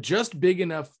 but just big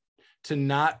enough to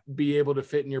not be able to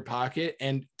fit in your pocket,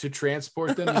 and to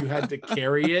transport them you had to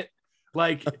carry it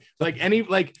like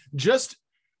just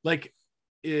like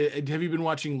have you been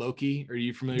watching Loki? Are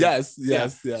you familiar? Yes. Yeah.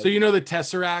 So you know the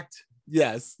Tesseract,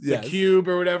 Yes. the cube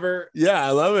or whatever. Yeah, I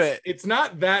love it. It's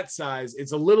not that size.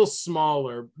 It's a little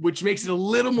smaller, which makes it a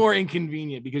little more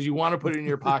inconvenient because you want to put it in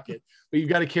your pocket, but you've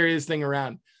got to carry this thing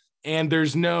around. And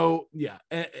there's no,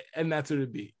 and that's what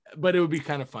it'd be. But it would be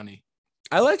kind of funny.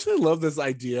 I actually love this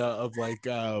idea of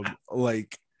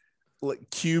like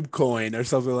cube coin or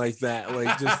something like that.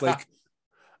 Like just like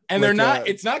And like they're not, a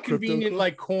it's not crypto convenient coin?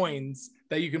 like coins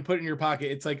that you can put in your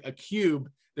pocket. It's like a cube.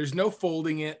 There's no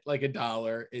folding it like a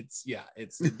dollar. It's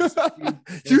just a cube.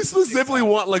 You specifically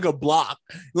want like a block.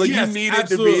 Like Yes, you need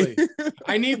absolutely. it to be.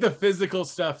 I need the physical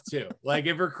stuff too. Like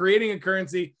if we're creating a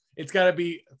currency, it's got to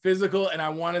be physical, and I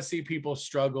want to see people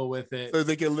struggle with it. So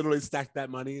they can literally stack that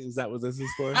money. Is that what this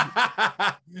is for?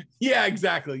 Yeah,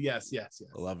 exactly. Yes. I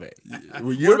love it.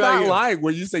 What You're about not you? lying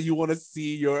when you say you want to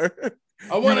see your.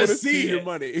 I you want to wanna see your it.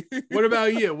 money. What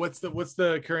about you? What's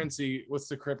the currency? What's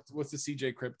the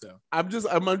CJ crypto? I'm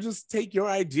just take your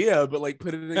idea, but like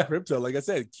put it in crypto. Like I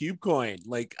said, cube coin.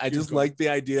 Like I just Cubecoin. like the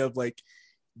idea of like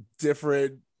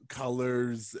different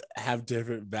colors have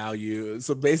different value.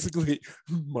 So basically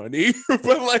money,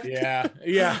 but like Yeah.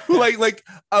 like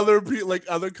other people, like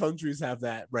other countries have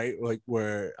that, right? Like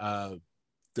where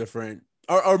different,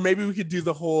 or maybe we could do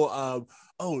the whole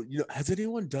has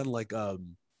anyone done like a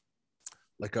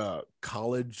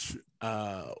college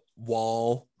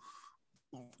wall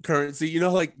currency? You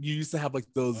know, like you used to have like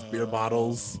those beer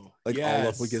bottles like all up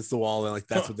yes. against the wall, and like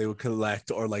that's what they would collect,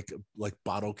 or like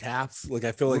bottle caps. Like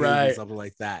I feel like it would Right. be something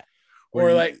like that. Or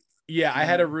where you- like, yeah, I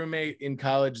had a roommate in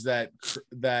college that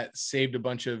saved a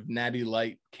bunch of Natty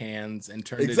Light cans and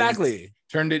turned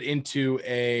it into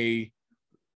an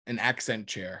accent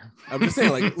chair. I'm just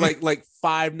saying, like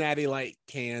 5 Natty Light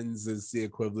cans is the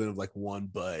equivalent of like 1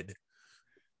 Bud.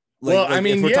 Well, I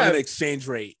mean, if we're yeah. talking exchange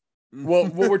rate. Well,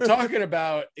 what we're talking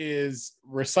about is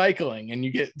recycling, and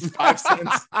you get 5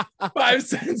 cents, 5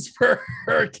 cents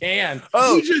per can.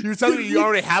 Oh, you're telling me you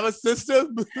already have a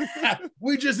system?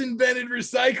 We just invented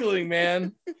recycling,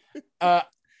 man.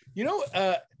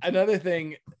 Another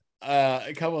thing,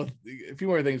 a few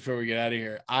more things before we get out of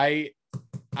here.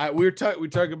 We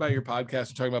talking about your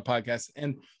podcast, we're talking about podcasts,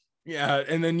 and yeah,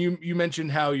 and then you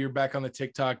mentioned how you're back on the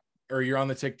TikTok, or you're on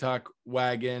the TikTok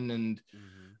wagon, and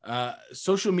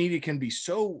social media can be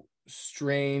so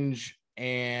strange.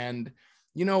 And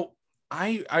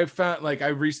I found, like, I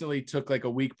recently took like a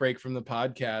week break from the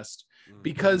podcast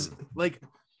because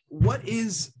what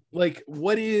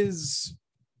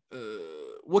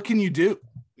can you do?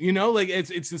 Like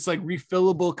it's this like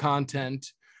refillable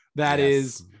content that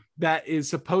Yes.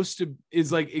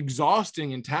 is like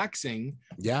exhausting and taxing.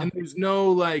 Yeah. And there's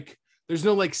no like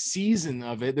season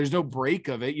of it. There's no break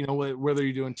of it. Whether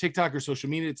you're doing TikTok or social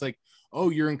media, it's like, oh,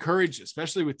 you're encouraged,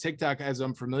 especially with TikTok, as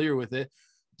I'm familiar with it,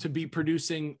 to be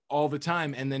producing all the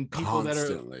time. And then people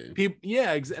Constantly.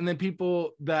 and then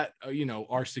people that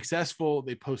are successful,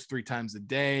 they post 3 times a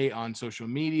day on social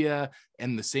media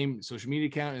and the same social media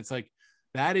account. It's like,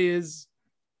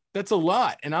 that's a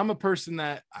lot. And I'm a person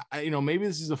that maybe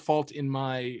this is a fault in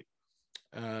my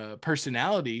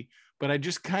personality, but I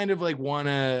just kind of like want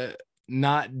to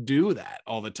not do that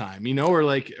all the time,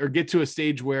 or get to a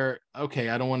stage where, okay,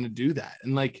 I don't want to do that.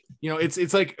 And like,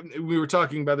 it's like, we were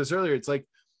talking about this earlier. It's like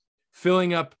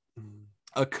filling up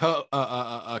a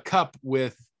cup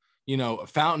with, a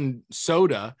fountain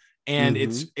soda, and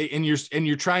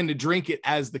you're trying to drink it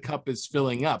as the cup is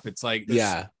filling up. It's like,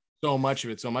 there's so much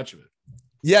of it.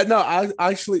 Yeah, no, I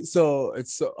actually, so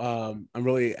it's I'm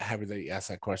really happy that you asked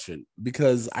that question,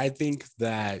 because I think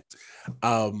that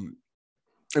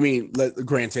I mean,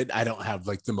 granted, I don't have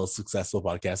like the most successful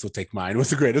podcast, so take mine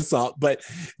with a grain of salt, but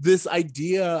this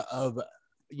idea of,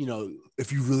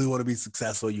 if you really want to be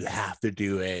successful, you have to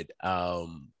do it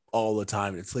all the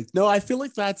time. It's like, no, I feel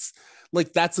like that's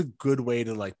like that's a good way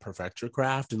to like perfect your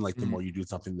craft, and like the Mhm. more you do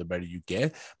something, the better you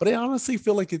get. But I honestly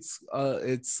feel like it's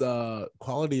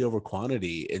quality over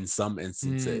quantity in some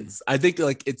instances. I think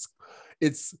like it's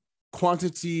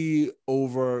quantity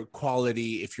over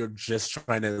quality if you're just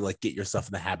trying to like get yourself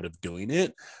in the habit of doing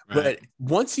it. Right. But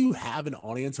once you have an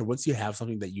audience, or once you have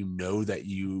something that you know that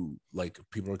you like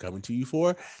people are coming to you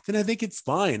for, then I think it's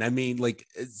fine. I mean, like,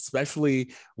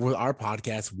 especially with our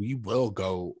podcast, we will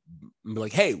go and be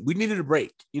like, hey, we needed a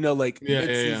break, you know, like Yeah, yeah,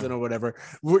 mid-season yeah. or whatever.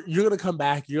 You're gonna come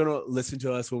back, you're gonna listen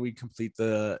to us when we complete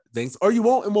the things, or you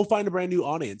won't, and we'll find a brand new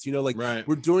audience, you know, like Right.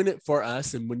 we're doing it for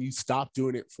us. And when you stop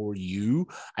doing it for you,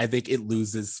 I think it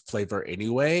loses flavor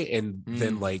anyway. And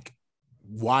then like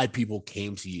why people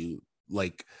came to you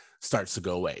like starts to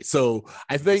go away. So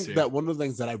I think see. that one of the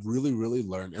things that I've really, really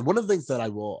learned, and one of the things that I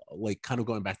will like kind of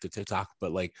going back to TikTok,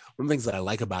 but like one of the things that I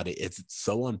like about it is it's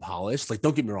so unpolished. Like,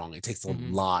 don't get me wrong, it takes a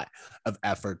Mhm. lot of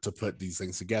effort to put these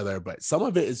things together, but some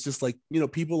of it is just like, you know,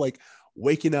 people like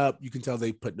waking up, you can tell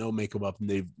they put no makeup up and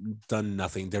they've done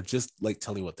nothing. They're just like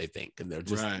telling what they think, and they're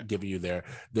just Right. giving you their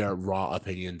raw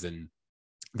opinions, and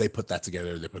they put that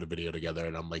together, they put a video together,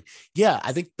 and I'm like, yeah,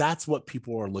 I think that's what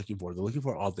people are looking for. They're looking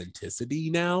for authenticity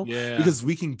now, Yeah. because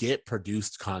we can get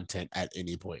produced content at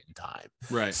any point in time.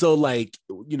 Right. So like,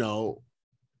 you know,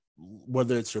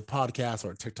 whether it's your podcast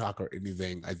or TikTok or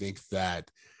anything, I think that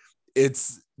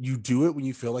it's, you do it when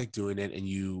you feel like doing it, and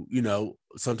you know,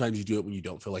 sometimes you do it when you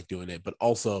don't feel like doing it, but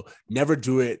also never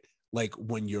do it like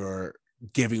when you're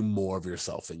giving more of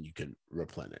yourself than you can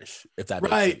replenish, if that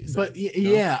makes Right. any sense, But you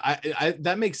know? yeah, I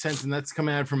that makes sense, and that's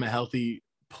coming out from a healthy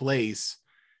place.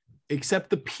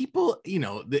 Except the people, you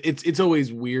know, it's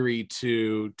always weary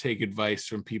to take advice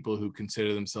from people who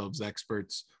consider themselves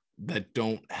experts that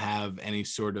don't have any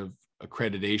sort of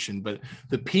accreditation. But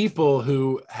the people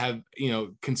who have, you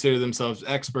know, consider themselves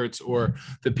experts, or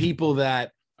the people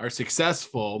that are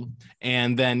successful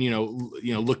and then, you know,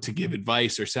 look to give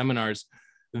advice or seminars,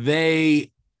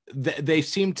 they they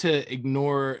seem to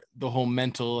ignore the whole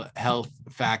mental health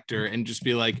factor and just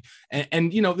be like,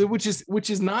 and you know, which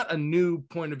is not a new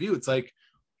point of view. It's like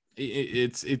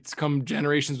it's come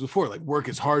generations before, like work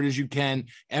as hard as you can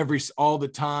all the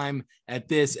time at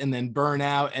this, and then burn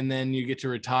out, and then you get to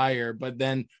retire.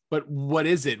 But what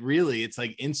is it really? It's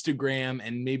like Instagram,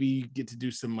 and maybe you get to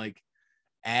do some like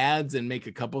ads and make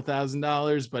a couple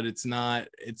 $1,000, but it's not,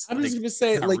 it's I'm like, just gonna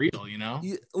say, it's not like, real, you know?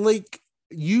 like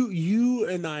you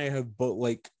and I have both,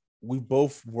 like, we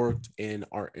both worked in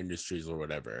art industries or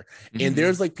whatever, and Mhm.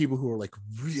 there's like people who are like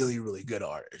really, really good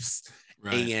artists,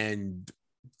 Right. and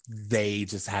they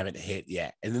just haven't hit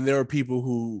yet. And then there are people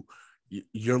who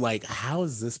you're like, how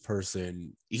is this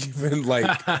person even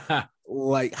like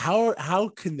how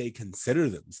can they consider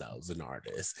themselves an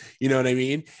artist, you know what I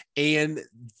mean? And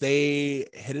they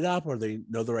hit it up, or they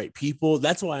know the right people.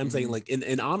 That's why I'm saying, Mhm. like,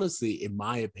 and honestly, in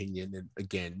my opinion, and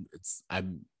again, it's,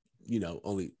 I'm, you know,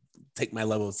 only take my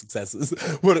level of successes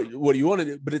what do you want to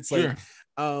do, but it's Sure. like,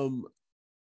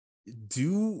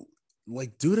 do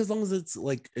do it as long as it's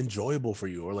like enjoyable for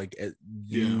you, or like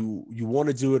you want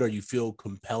to do it, or you feel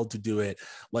compelled to do it.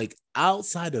 Like,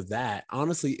 outside of that,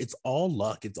 honestly, it's all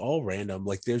luck, it's all random.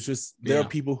 Like, there Yeah. are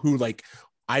people who, like,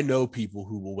 I know people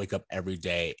who will wake up every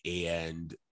day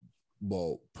and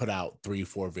will put out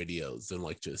 3-4 videos, and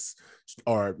like just,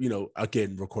 or, you know,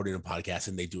 again, recording a podcast,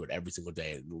 and they do it every single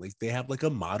day, and like they have like a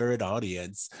moderate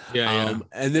audience. Yeah.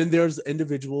 And then there's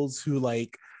individuals who,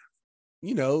 like,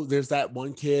 you know, there's that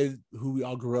one kid who we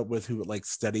all grew up with who would like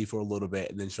study for a little bit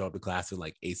and then show up to class and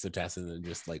like ace the test and then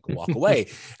just like walk away.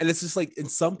 And it's just like, in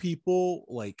some people,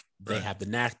 like, they Right. have the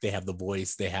knack, they have the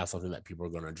voice, they have something that people are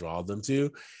going to draw them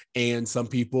to. And some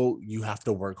people, you have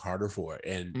to work harder for it.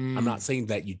 And I'm not saying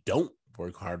that you don't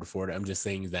work harder for it. I'm just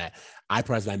saying that I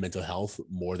prize my mental health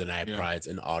more than I Yeah. prize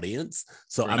an audience.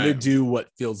 So I'm Right. gonna do what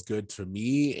feels good to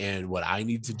me and what I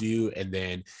need to do. And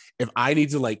then if I need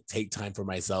to like take time for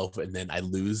myself and then I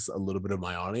lose a little bit of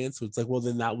my audience, so it's like, well,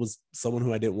 then that was someone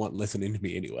who I didn't want listening to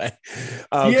me anyway.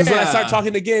 Because when I start Yeah.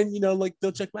 talking again, you know, like,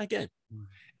 they'll check back in.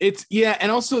 It's, yeah,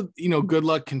 and also, you know, good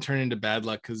luck can turn into bad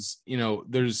luck, because, you know,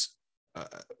 there's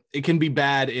it can be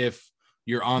bad if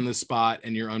you're on the spot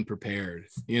and you're unprepared,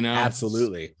 you know.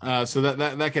 Absolutely. So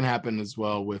that can happen as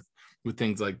well with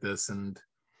things like this. And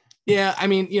yeah, I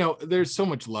mean, you know, there's so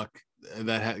much luck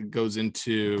that goes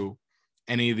into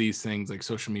any of these things, like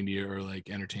social media or like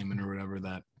entertainment or whatever,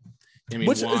 that, I mean,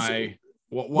 Which is- why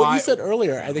What you said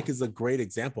earlier, I think, is a great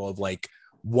example of like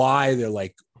why they're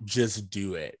like, just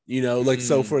do it, you know. Like,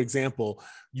 so for example,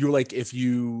 you're like, if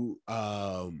you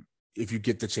if you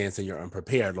get the chance and you're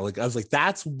unprepared. Like I was like,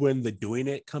 that's when the doing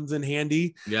it comes in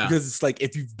handy. Yeah. Because it's like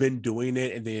if you've been doing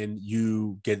it and then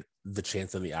you get the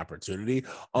chance and the opportunity,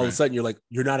 all of a Right. sudden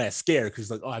you're not as scared because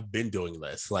like, oh, I've been doing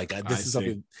this. Like I this is see.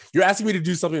 something you're asking me to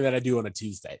do, something that I do on a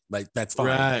Tuesday. Like that's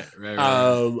fine.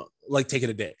 Right. Like taking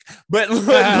a dick, but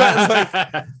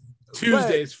like,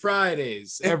 Tuesdays,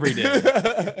 Fridays, every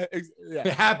day. yeah.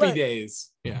 Happy But- days.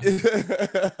 Yeah.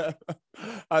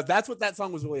 That's what that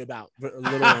song was really about. A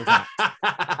little long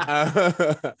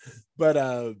time.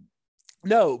 But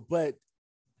no, but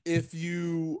if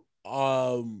you're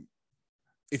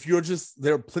just,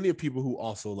 there are plenty of people who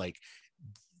also like,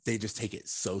 they just take it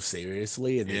so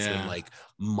seriously and they spend Yeah. like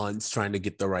months trying to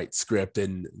get the right script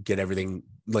and get everything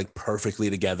like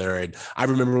perfectly together. And I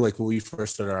remember like when we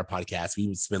first started our podcast, we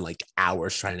would spend like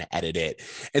hours trying to edit it,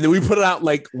 and then we put out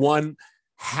like one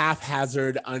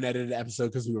haphazard unedited episode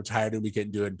because we were tired and we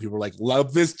couldn't do it, and people were like,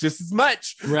 love this just as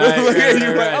much. Right, Like, right,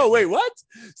 you're right. like, oh wait, what?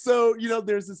 So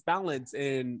there's this balance,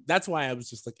 and that's why I was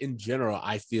just like, in general,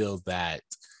 I feel that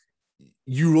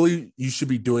you should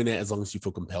be doing it as long as you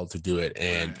feel compelled to do it,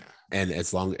 and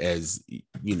as long as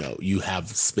you have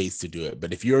space to do it.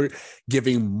 But if you're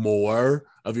giving more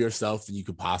of yourself than you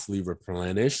could possibly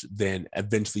replenish, then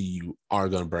eventually you are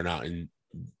going to burn out, and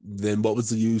then what was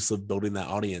the use of building that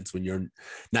audience when you're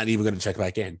not even going to check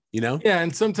back in? Yeah,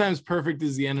 and sometimes perfect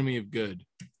is the enemy of good.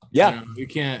 Yeah. You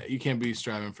can't be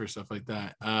striving for stuff like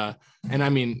that. And I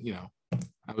mean,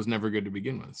 I was never good to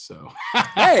begin with. So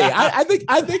Hey, I think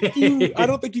I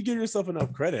don't think you give yourself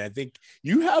enough credit. I think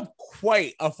you have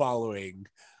quite a following,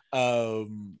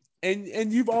 and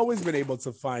you've always been able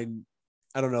to find,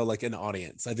 I don't know, like an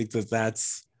audience. I think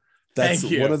that's Thank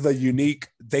you. one of the unique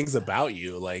things about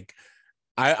you. Like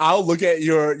I'll look at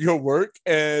your work,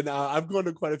 and I've gone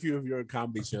to quite a few of your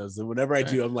comedy shows, and whenever I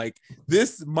do, I'm like,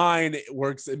 this mind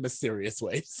works in mysterious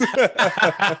ways.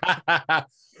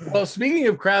 Well, speaking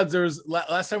of crowds, there was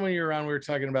last time when you were around, we were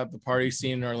talking about the party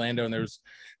scene in Orlando, and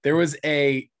there was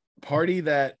a party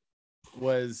that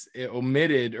was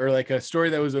omitted, or like a story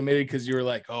that was omitted because you were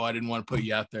like, oh, I didn't want to put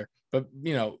you out there, but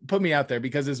put me out there,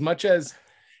 because as much as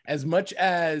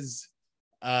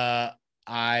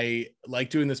I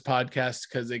like doing this podcast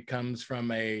because it comes from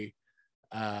like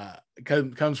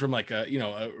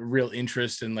a real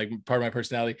interest and like part of my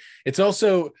personality. It's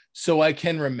also so I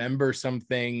can remember some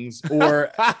things or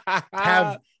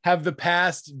have the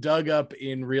past dug up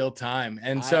in real time.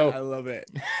 And so I love it.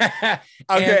 and-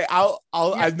 Okay, I'll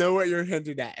Yeah. I know what you're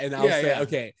hinting at, and I'll Yeah, say, yeah.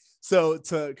 okay. So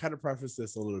to kind of preface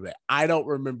this a little bit, I don't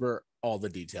remember all the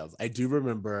details. I do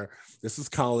remember this is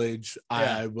college.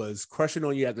 Yeah. I was crushing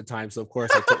on you at the time, so of course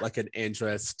I took like an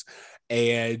interest,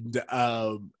 and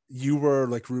you were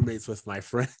like roommates with my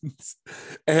friends,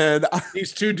 and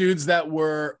these two dudes that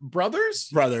were brothers,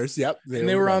 brothers. Yep, and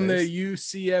they were on the brothers.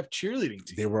 UCF cheerleading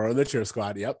team. They were on the cheer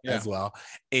squad, yep, Yeah. as well.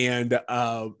 And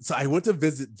so I went to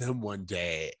visit them one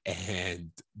day, and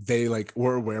they like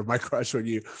were aware of my crush on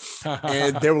you,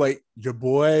 and they were like, your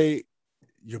boy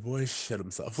shit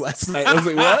himself last night. I was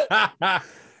like, what?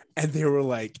 And they were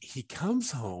like, he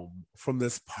comes home from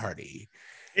this party.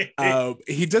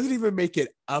 He doesn't even make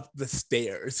it up the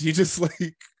stairs. He just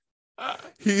like,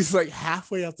 he's like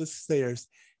halfway up the stairs,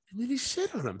 and then he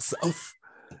shit on himself.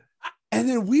 And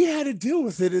then we had to deal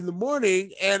with it in the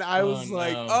morning. And I was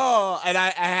like, no. oh, and I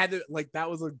had to like, that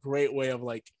was a great way of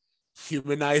like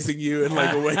humanizing you in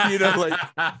like a way, like,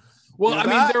 well, I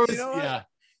mean, there was, You know what? yeah.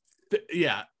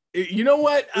 Yeah. You know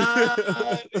what?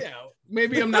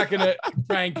 Maybe I'm not going to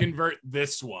try and convert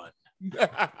this one.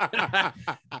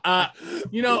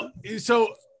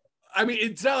 So, I mean,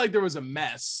 it's not like there was a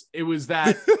mess. It was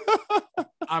that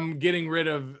I'm getting rid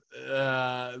of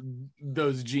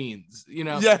those jeans,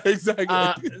 Yeah, exactly.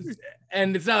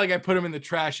 and it's not like I put them in the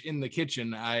trash in the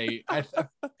kitchen. They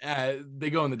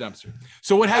go in the dumpster.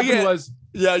 So what happened Yeah. was,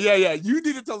 Yeah. You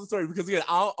need to tell the story because again,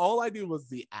 all I do was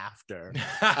the after.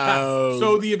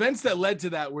 so the events that led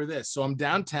to that were this. So I'm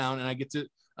downtown and I get to,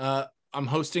 I'm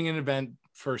hosting an event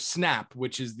for SNAP,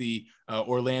 which is the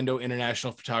Orlando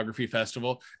International Photography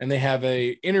Festival. And they have a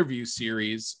interview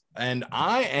series, and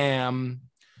I am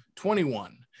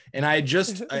 21. And I had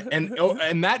just,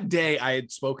 and that day I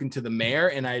had spoken to the mayor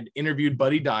and I had interviewed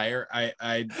Buddy Dyer.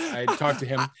 I talked to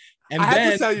him. And I then,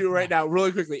 have to tell you right now,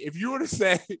 really quickly, if you were to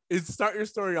say, start your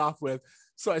story off with,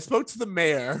 so I spoke to the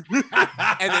mayor, and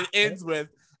then ends with,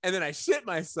 and then I shit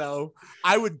myself,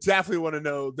 I would definitely want to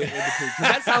know the in between, because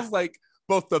that sounds like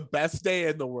both the best day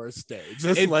and the worst day.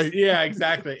 Yeah,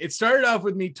 exactly. It started off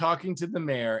with me talking to the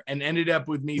mayor and ended up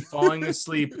with me falling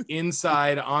asleep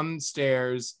inside on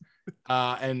stairs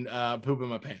and pooping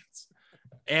my pants.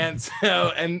 And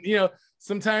so,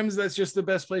 sometimes that's just the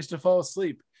best place to fall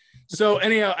asleep. So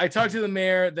anyhow, I talked to the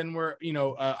mayor. Then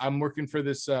I'm working for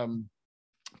this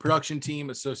production team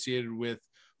associated with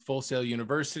Full Sail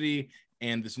University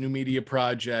and this new media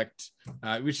project,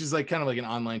 which is like kind of like an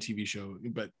online TV show,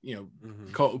 but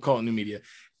call it new media,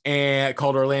 and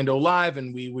called Orlando Live.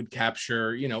 And we would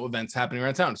capture, events happening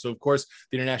around town. So of course,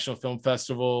 the International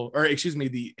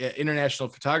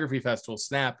Photography Festival,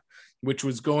 SNAP, which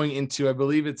was going into, I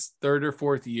believe it's third or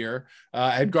fourth year,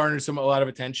 had garnered a lot of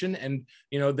attention. And,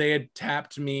 they had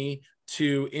tapped me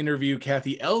to interview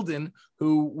Kathy Eldon,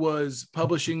 who was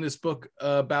publishing this book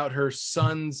about her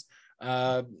son's,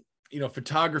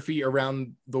 photography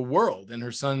around the world. And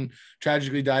her son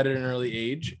tragically died at an early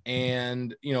age.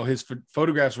 And, his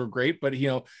photographs were great, but, he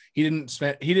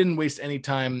didn't waste any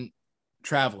time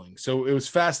traveling. So it was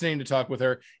fascinating to talk with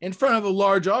her in front of a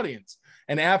large audience.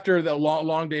 And after the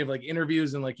long day of like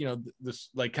interviews and this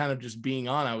like kind of just being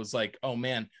on, I was like, oh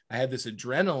man, I had this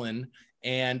adrenaline.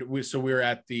 And we were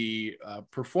at the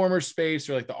performer space,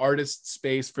 or like the artist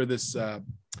space for this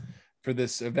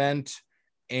event.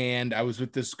 And I was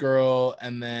with this girl,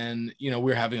 and then, we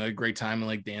were having like a great time and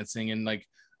like dancing, and like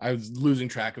I was losing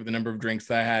track of the number of drinks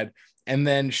that I had. And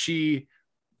then she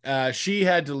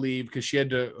had to leave because she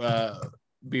had to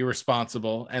be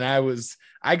responsible. And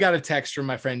I got a text from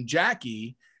my friend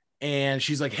Jackie, and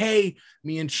she's like, hey,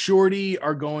 me and Shorty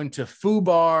are going to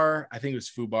Fubar. I think it was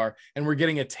Fubar, and we're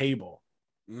getting a table.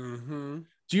 Mm-hmm.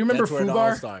 Do you remember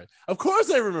Fubar? Of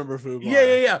course I remember Fubar.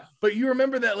 Yeah. But you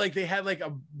remember that like they had like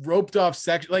a roped off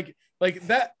section, like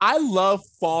that. I love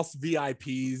false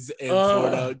VIPs in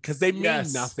Florida because they mean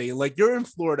nothing. Like, you're in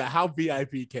Florida, how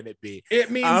VIP can it be?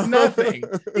 It means nothing.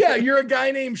 Yeah, you're a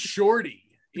guy named Shorty.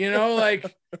 You're not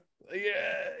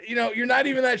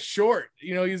even that short.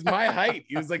 He's my height.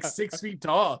 He was like 6 feet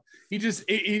tall. He just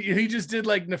did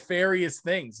like nefarious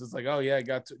things. It's like, oh yeah, I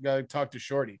got to talk to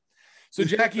Shorty. So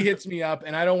Jackie hits me up,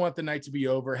 and I don't want the night to be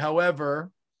over.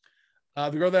 However, the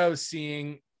girl that I was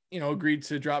seeing, agreed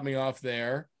to drop me off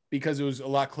there because it was a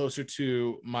lot closer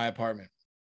to my apartment.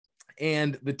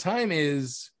 And the time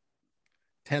is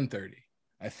 10:30,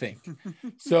 I think.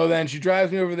 So then she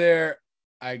drives me over there.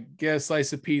 I get a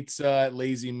slice of pizza at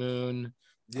Lazy Moon.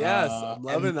 Yes, I'm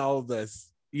loving all of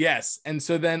this. Yes. And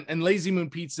so then, and Lazy Moon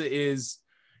pizza it's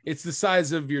the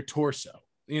size of your torso.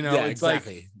 It's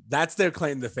exactly. Like, that's their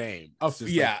claim to fame. A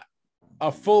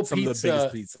full some pizza. Some of the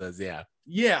biggest pizzas, yeah.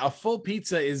 Yeah, a full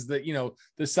pizza is the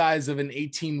size of an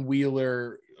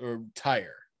 18-wheeler or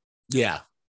tire. Yeah.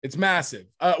 It's massive.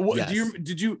 Yes.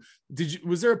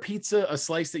 Was there a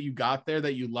slice that you got there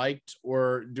that you liked,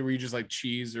 or were you just like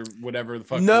cheese or whatever the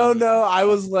fuck? No, I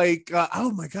was like,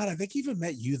 oh my God, I think I even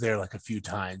met you there like a few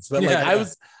times, but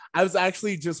I was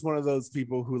actually just one of those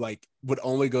people who like would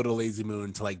only go to Lazy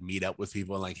Moon to like meet up with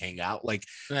people and like hang out. Like,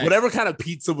 nice. Whatever kind of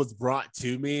pizza was brought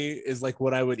to me is like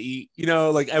what I would eat.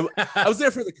 Like I was there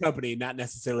for the company, not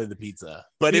necessarily the pizza,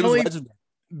 but it was legendary.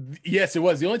 Yes, it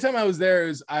was. The only time I was there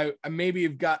is I maybe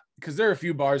have got, because there are a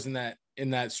few bars in that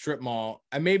strip mall.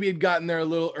 I maybe had gotten there a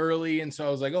little early, and so I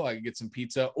was like, oh, I could get some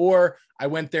pizza. Or I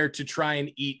went there to try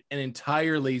and eat an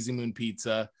entire Lazy Moon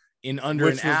pizza in under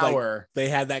an hour. Like, they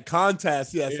had that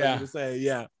contest. Yes, yeah. I was gonna say,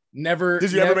 yeah. Never.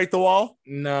 Did you ever make the wall?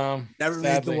 No. Never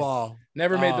made the wall.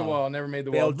 Never made the wall. Never made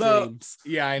the wall. Dreams.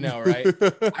 Yeah, I know, right?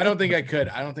 I don't think I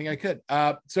could.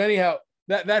 So anyhow,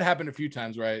 that happened a few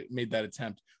times where I made that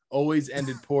attempt. Always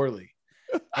ended poorly.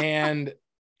 And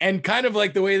kind of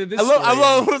like the way that this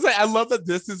I love that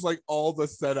this is like all the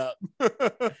setup.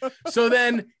 So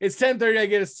then it's 10:30, I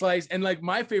get a slice, and like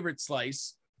my favorite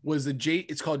slice was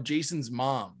it's called Jason's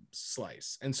Mom's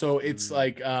slice. And so it's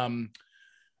like I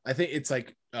think it's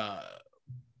like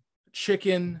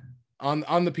chicken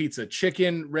on the pizza,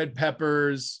 chicken, red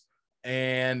peppers,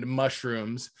 and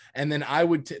mushrooms. And then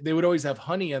they would always have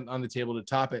honey on the table to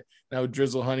top it, and I would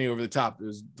drizzle honey over the top. It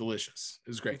was delicious. It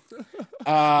was great.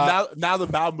 Now the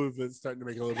bowel movement is starting to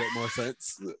make a little bit more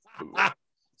sense.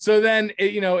 So then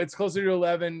it's closer to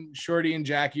 11. Shorty and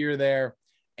Jackie are there,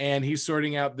 and he's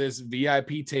sorting out this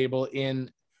VIP table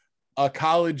in a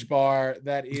college bar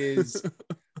that is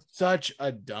such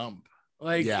a dump.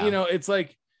 Like, it's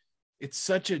like, it's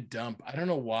such a dump. I don't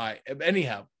know why.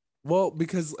 Anyhow. Well,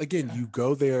 because again, you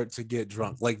go there to get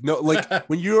drunk. Like, no, like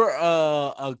when you're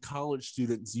a college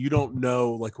student, you don't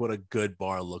know like what a good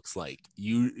bar looks like.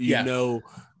 You know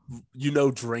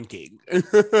drinking.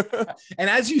 And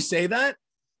as you say that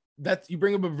you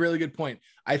bring up a really good point.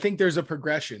 I think there's a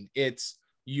progression. It's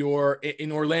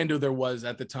in Orlando, there was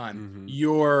at the time,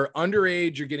 you're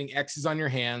underage, you're getting X's on your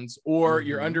hands, or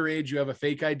you're underage, you have a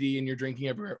fake ID and you're drinking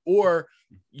everywhere, or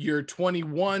you're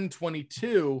 21,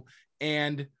 22,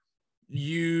 and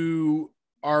you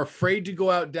are afraid to go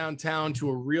out downtown to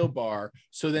a real bar.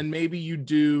 So then maybe you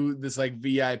do this like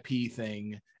VIP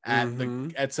thing at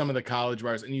at some of the college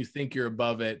bars and you think you're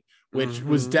above it, which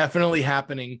was definitely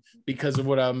happening because of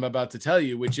what I'm about to tell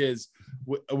you, which is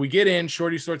we get in,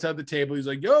 Shorty sorts out the table. He's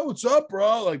like, yo, what's up,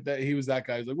 bro? Like that. He was that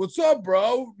guy. He's like, what's up,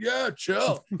 bro? Yeah,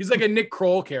 chill. He's like a Nick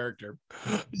Kroll character.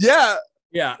 Yeah.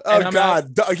 Yeah. Oh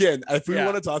God. Again, if we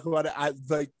want to talk about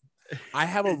it, I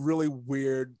have a really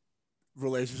weird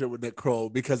relationship with Nick Kroll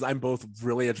because I'm both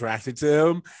really attracted to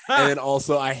him and then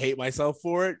also I hate myself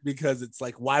for it because it's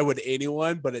like, why would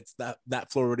anyone? But it's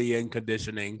that Floridian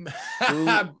conditioning.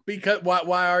 Because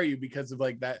why are you? Because of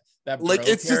like that like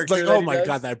it's just like, oh my does?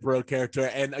 God, that bro character.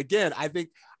 And again, I think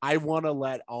I want to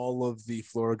let all of the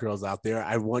Florida girls out there,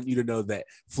 I want you to know that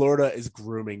Florida is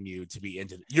grooming you to be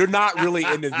into it. You're not really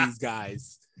into these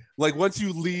guys. Like once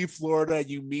you leave Florida,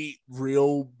 you meet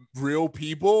real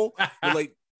people. You're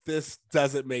like, this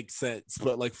doesn't make sense,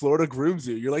 but like Florida grooms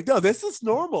you. You're like, no, this is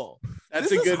normal.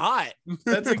 This is hot.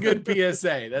 That's a good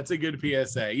PSA. That's a good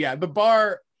PSA. Yeah, the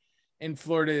bar in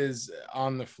Florida is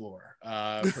on the floor.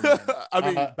 I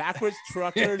mean, backwards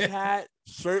trucker's hat,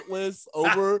 shirtless,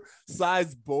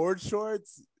 oversized board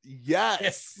shorts.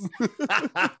 Yes.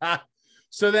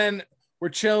 So then we're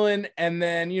chilling, and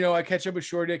then I catch up with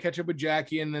Shorty, I catch up with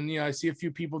Jackie, and then I see a few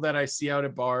people that I see out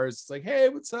at bars. It's like, hey,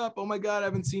 what's up? Oh my God, I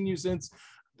haven't seen you since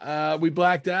we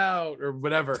blacked out or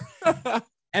whatever.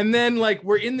 And then like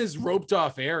we're in this roped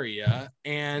off area,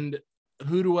 and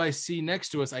who do I see next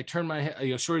to us? I turn my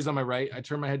head, Shorty's on my right. I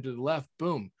turn my head to the left.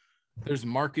 Boom. There's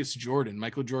Marcus Jordan,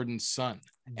 Michael Jordan's son.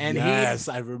 And yes,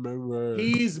 I remember.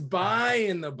 He's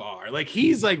buying the bar. Like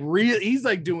he's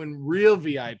like doing real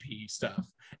VIP stuff.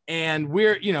 And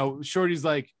we're, Shorty's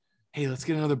like, hey, let's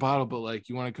get another bottle, but like,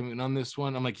 you want to come in on this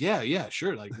one? I'm like, yeah,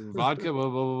 sure. Like vodka, blah, blah,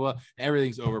 blah, blah.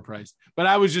 Everything's overpriced. But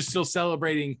I was just still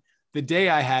celebrating the day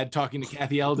I had talking to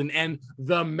Kathy Eldon and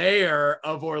the mayor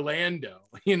of Orlando,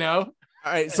 All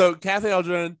right. So Kathy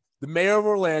Eldon, the mayor of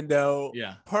Orlando,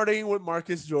 yeah, partying with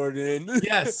Marcus Jordan.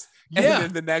 Yes. And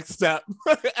then the next step.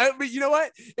 I mean, you know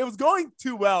what? It was going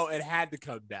too well. It had to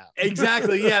come down.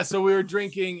 Exactly. Yeah. So we were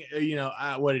drinking,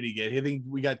 what did he get? I think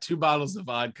we got 2 bottles of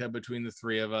vodka between the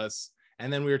 3 of us.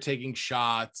 And then we were taking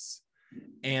shots.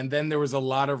 And then there was a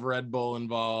lot of Red Bull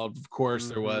involved. Of course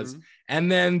there was. And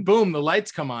then boom, the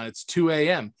lights come on. It's 2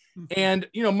 a.m. And,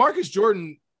 Marcus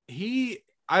Jordan,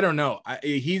 I don't know.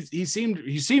 He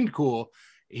seemed cool.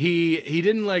 He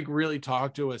didn't like really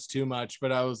talk to us too much,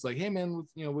 but I was like, hey man,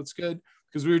 what's good?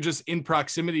 Because we were just in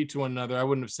proximity to one another. I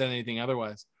wouldn't have said anything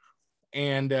otherwise.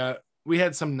 And we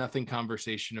had some nothing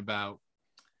conversation about,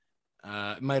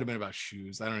 it might've been about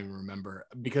shoes. I don't even remember,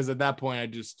 because at that point I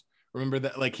just remember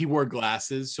that like he wore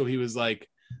glasses. So he was like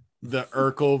the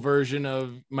Urkel version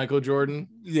of Michael Jordan.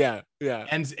 Yeah.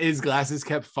 And his glasses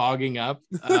kept fogging up.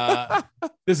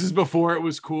 This is before it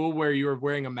was cool where you were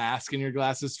wearing a mask and your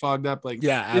glasses fogged up. Like,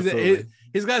 yeah, absolutely.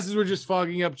 His glasses were just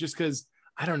fogging up just because,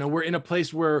 I don't know, we're in a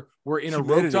place where we're in a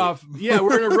roped off. Yeah,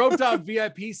 we're in a roped off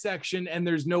VIP section and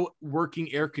there's no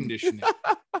working air conditioning.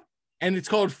 And it's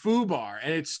called Foo Bar,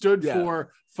 and it stood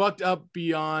for fucked up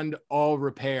beyond all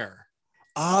repair.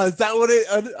 Is that what it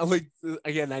like?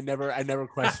 Again, I never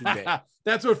questioned it.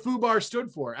 That's what Foo Bar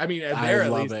stood for. I mean, I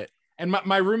love it. And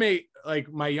my roommate, like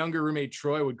my younger roommate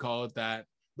Troy, would call it that.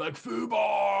 Like, Foo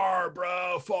Bar,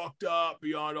 bro, fucked up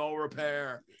beyond all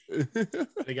repair.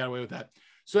 They got away with that.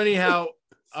 So anyhow,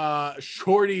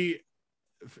 Shorty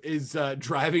is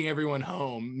driving everyone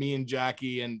home. Me and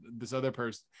Jackie and this other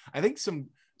person. I think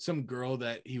some girl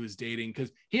that he was dating,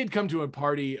 because he had come to a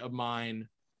party of mine.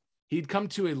 He'd come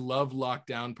to a Love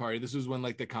Lockdown party. This was when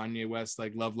like the Kanye West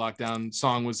like Love Lockdown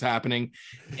song was happening,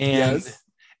 and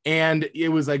it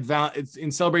was like it's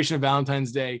in celebration of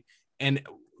Valentine's Day, and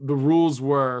the rules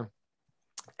were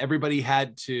everybody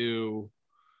had to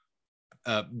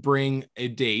bring a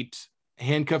date,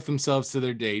 handcuff themselves to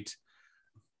their date,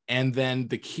 and then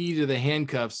the key to the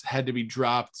handcuffs had to be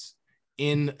dropped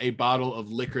in a bottle of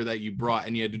liquor that you brought,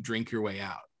 and you had to drink your way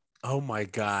out. Oh my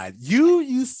God. You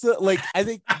used to like, I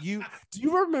think do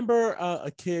you remember a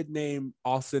kid named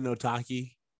Austin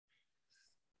Otaki?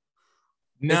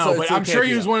 No, but I'm sure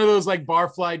he was one of those like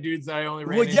barfly dudes that I only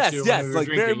ran into. Yes, like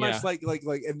drinking, very much like,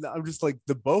 and I'm just like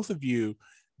the both of you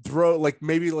throw like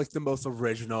maybe like the most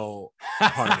original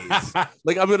parties.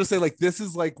 Like I'm gonna say like this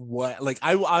is like what like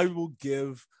I will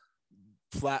give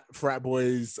frat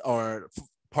boys or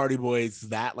party boys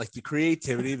that like the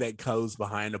creativity that goes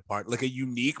behind a party, like a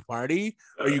unique party.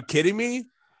 Are you kidding me?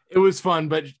 It was fun,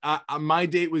 but my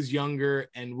date was younger,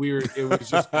 and it was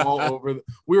just all over.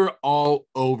 We were all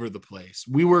over the place.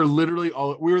 We were literally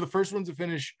we were the first ones to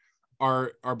finish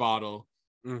our bottle,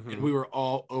 Mhm. and we were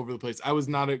all over the place. I was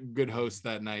not a good host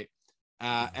that night.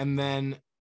 And then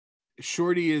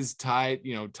Shorty is tied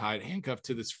handcuffed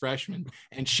to this freshman,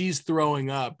 and she's throwing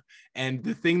up. And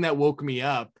the thing that woke me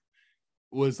up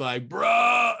was like,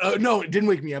 bro, no, it didn't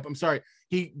wake me up. I'm sorry.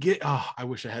 I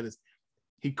wish I had this.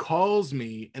 He calls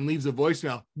me and leaves a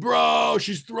voicemail. Bro,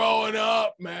 she's throwing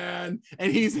up, man.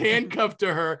 And he's handcuffed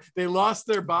to her. They lost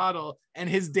their bottle, and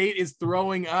his date is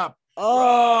throwing up.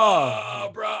 Oh,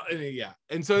 Bro. Yeah.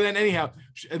 And so then anyhow,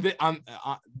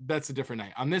 that's a different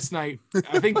night. On this night,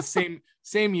 I think the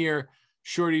same year,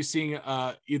 Shorty's seeing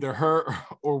either her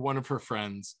or one of her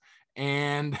friends.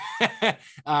 And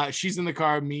she's in the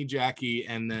car, me, Jackie,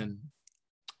 and then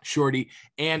Shorty.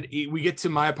 And we get to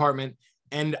my apartment,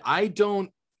 and I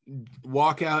don't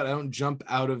walk out. I don't jump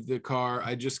out of the car.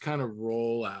 I just kind of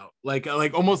roll out, like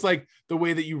almost like the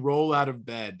way that you roll out of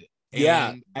bed. And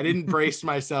yeah. I didn't brace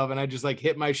myself, and I just like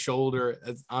hit my shoulder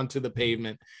onto the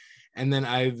pavement. And then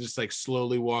I just like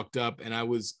slowly walked up, and I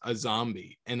was a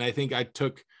zombie. And I think I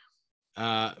took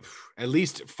at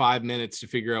least 5 minutes to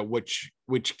figure out which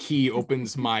key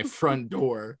opens my front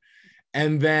door.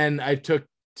 And then I took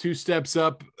 2 steps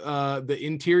up the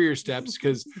interior steps,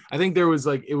 because I think there was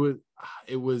like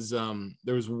there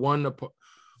was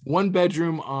one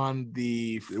bedroom on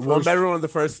the One bedroom on the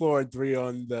first floor and 3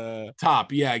 on the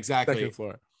top. Yeah, exactly. second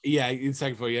floor. Yeah,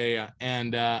 second floor. Yeah.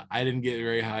 And I didn't get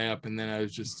very high up, and then I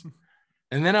was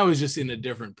just in a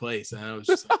different place, and I was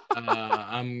just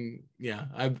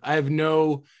I have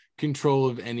no control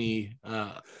of any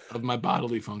of my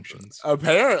bodily functions.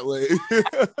 Apparently.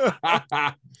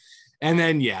 And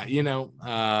then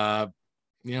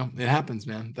it happens,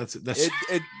 man. That's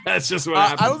that's just what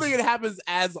happens. I don't think it happens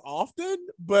as often,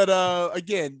 but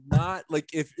again, not like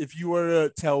if you were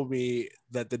to tell me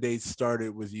that the day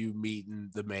started with you meeting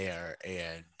the mayor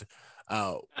and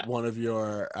one of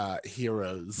your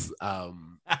heroes,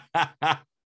 and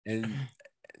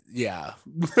yeah,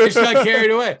 I just got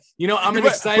carried away. I'm an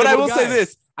excited. But I will guy.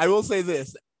 say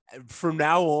this. From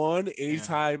now on,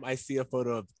 anytime I see a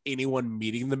photo of anyone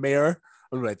meeting the mayor,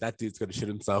 I'm like, that dude's gonna shit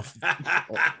himself on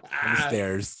the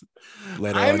stairs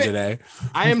later on today.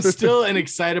 I am still an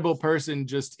excitable person,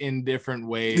 just in different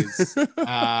ways.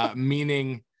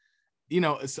 Meaning,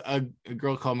 a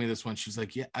girl called me this one. She's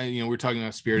like, yeah, we're talking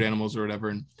about spirit animals or whatever,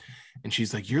 and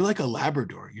she's like, you're like a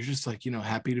Labrador. You're just like,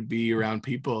 happy to be around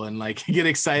people and like get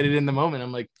excited in the moment.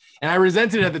 I'm like, and I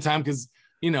resented it at the time because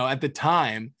at the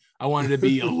time I wanted to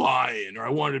be a lion, or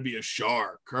I wanted to be a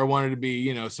shark, or I wanted to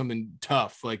be, something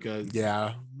tough like a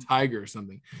tiger or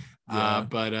something. Yeah.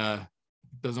 But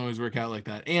doesn't always work out like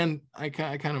that. And I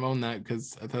kind of own that,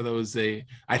 because I thought that was I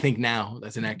think now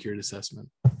that's an accurate assessment.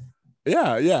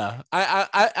 Yeah.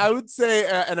 I would say,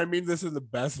 and I mean this in the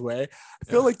best way.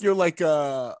 I feel like you're like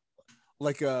a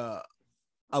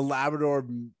Labrador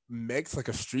mix, like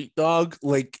a street dog.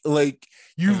 Like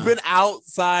you've been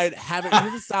outside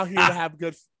you're just out here to have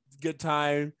good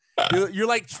time. You're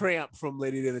like Tramp from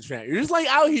Lady and the Tramp. You're just like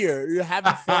out here, you're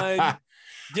having fun,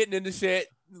 getting into shit.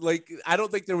 Like, I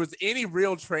don't think there was any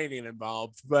real training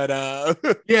involved, but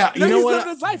yeah, he's living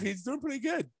his life. He's doing pretty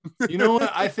good. You know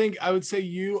what? I think I would say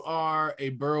you are a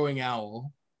burrowing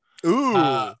owl.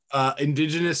 Ooh,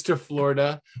 indigenous to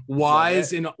Florida,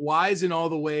 wise in all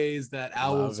the ways that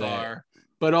owls are,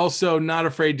 but also not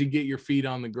afraid to get your feet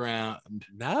on the ground.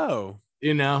 No,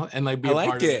 and like be I a like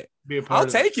part it. of it. Be a part I'll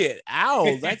of take it.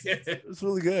 Owl, that's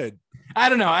really good. I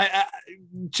don't know.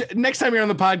 Next time you're on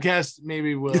the podcast,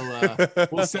 maybe we'll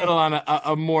settle on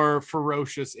a more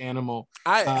ferocious animal.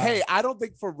 I don't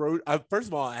think first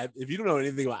of all, if you don't know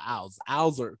anything about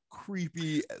owls are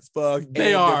creepy as fuck.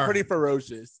 They're pretty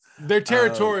ferocious. They're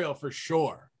territorial for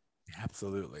sure.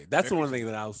 Absolutely. That's the one thing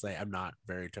that I'll say. I'm not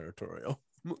very territorial.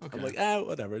 Okay. I'm like,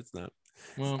 whatever. It's not.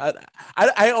 Well,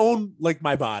 I own like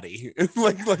my body.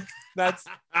 like that's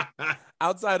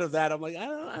outside of that. I'm like,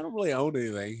 I don't really own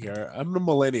anything here. I'm a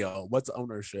millennial. What's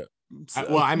ownership? So.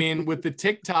 Well, I mean, with the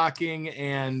TikToking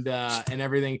and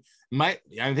everything, I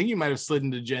think you might have slid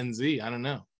into Gen Z. I don't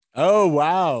know. Oh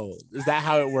wow, is that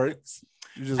how it works?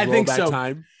 You just roll back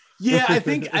time. Yeah, I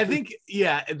think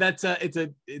yeah. That's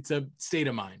it's a state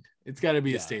of mind. It's got to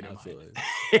be a state of mind,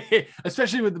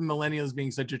 especially with the millennials being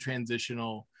such a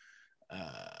transitional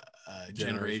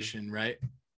generation, right?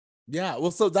 Yeah,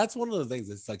 well, so that's one of the things.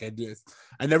 It's like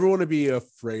I never want to be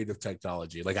afraid of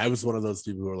technology. Like I was one of those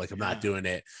people who were like, I'm not doing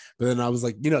it. But then I was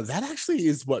like, that actually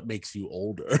is what makes you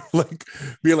older. Like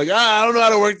being like, I don't know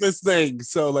how to work this thing.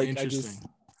 So like I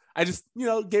just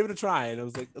gave it a try, and it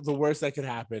was like the worst that could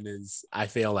happen is I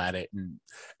fail at it, and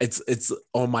it's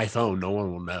on my phone. No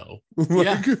one will know.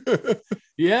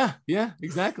 Yeah,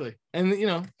 exactly. And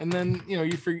and then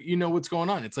you know what's going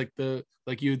on. It's like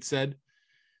like you had said,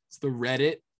 it's the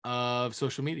Reddit of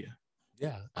social media.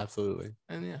 Yeah, absolutely.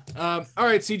 And all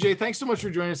right, CJ, thanks so much for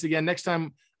joining us again. Next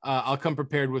time, I'll come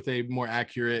prepared with a more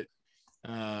accurate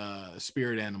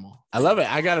spirit animal. I love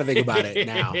it. I gotta think about it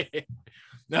now.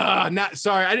 No, not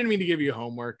sorry. I didn't mean to give you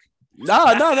homework.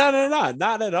 No,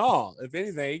 not at all. If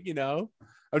anything,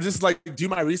 I'll just like do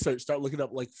my research, start looking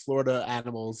up like Florida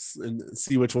animals and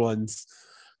see which ones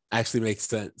actually make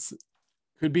sense.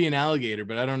 Could be an alligator,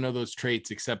 but I don't know those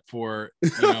traits except for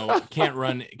can't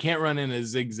run in a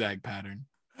zigzag pattern.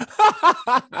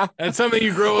 That's something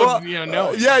you grow up,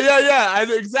 know. Yeah.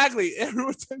 Exactly.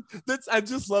 I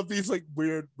just love these like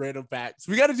weird random facts.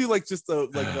 We got to do like just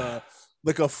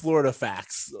like a Florida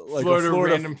facts, like Florida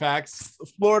random facts.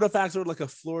 Florida facts, or like a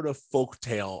Florida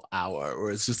folktale hour,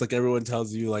 where it's just like everyone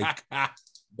tells you like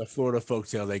the Florida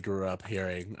folktale they grew up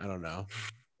hearing. I don't know.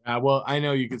 Well, I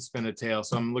know you could spin a tale,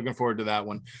 so I'm looking forward to that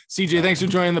one. CJ, thanks for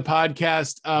joining the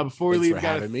podcast. Before we leave,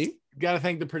 got to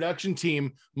thank the production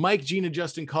team: Mike, Gina,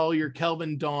 Justin Collier,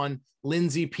 Kelvin, Dawn,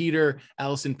 Lindsay, Peter,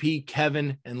 Allison P,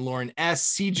 Kevin, and Lauren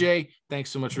S. CJ,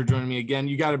 thanks so much for joining me again.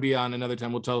 You got to be on another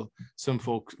time. We'll tell some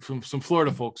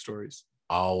Florida folk stories.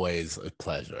 Always a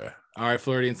pleasure. All right,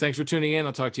 Floridians, thanks for tuning in.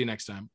 I'll talk to you next time.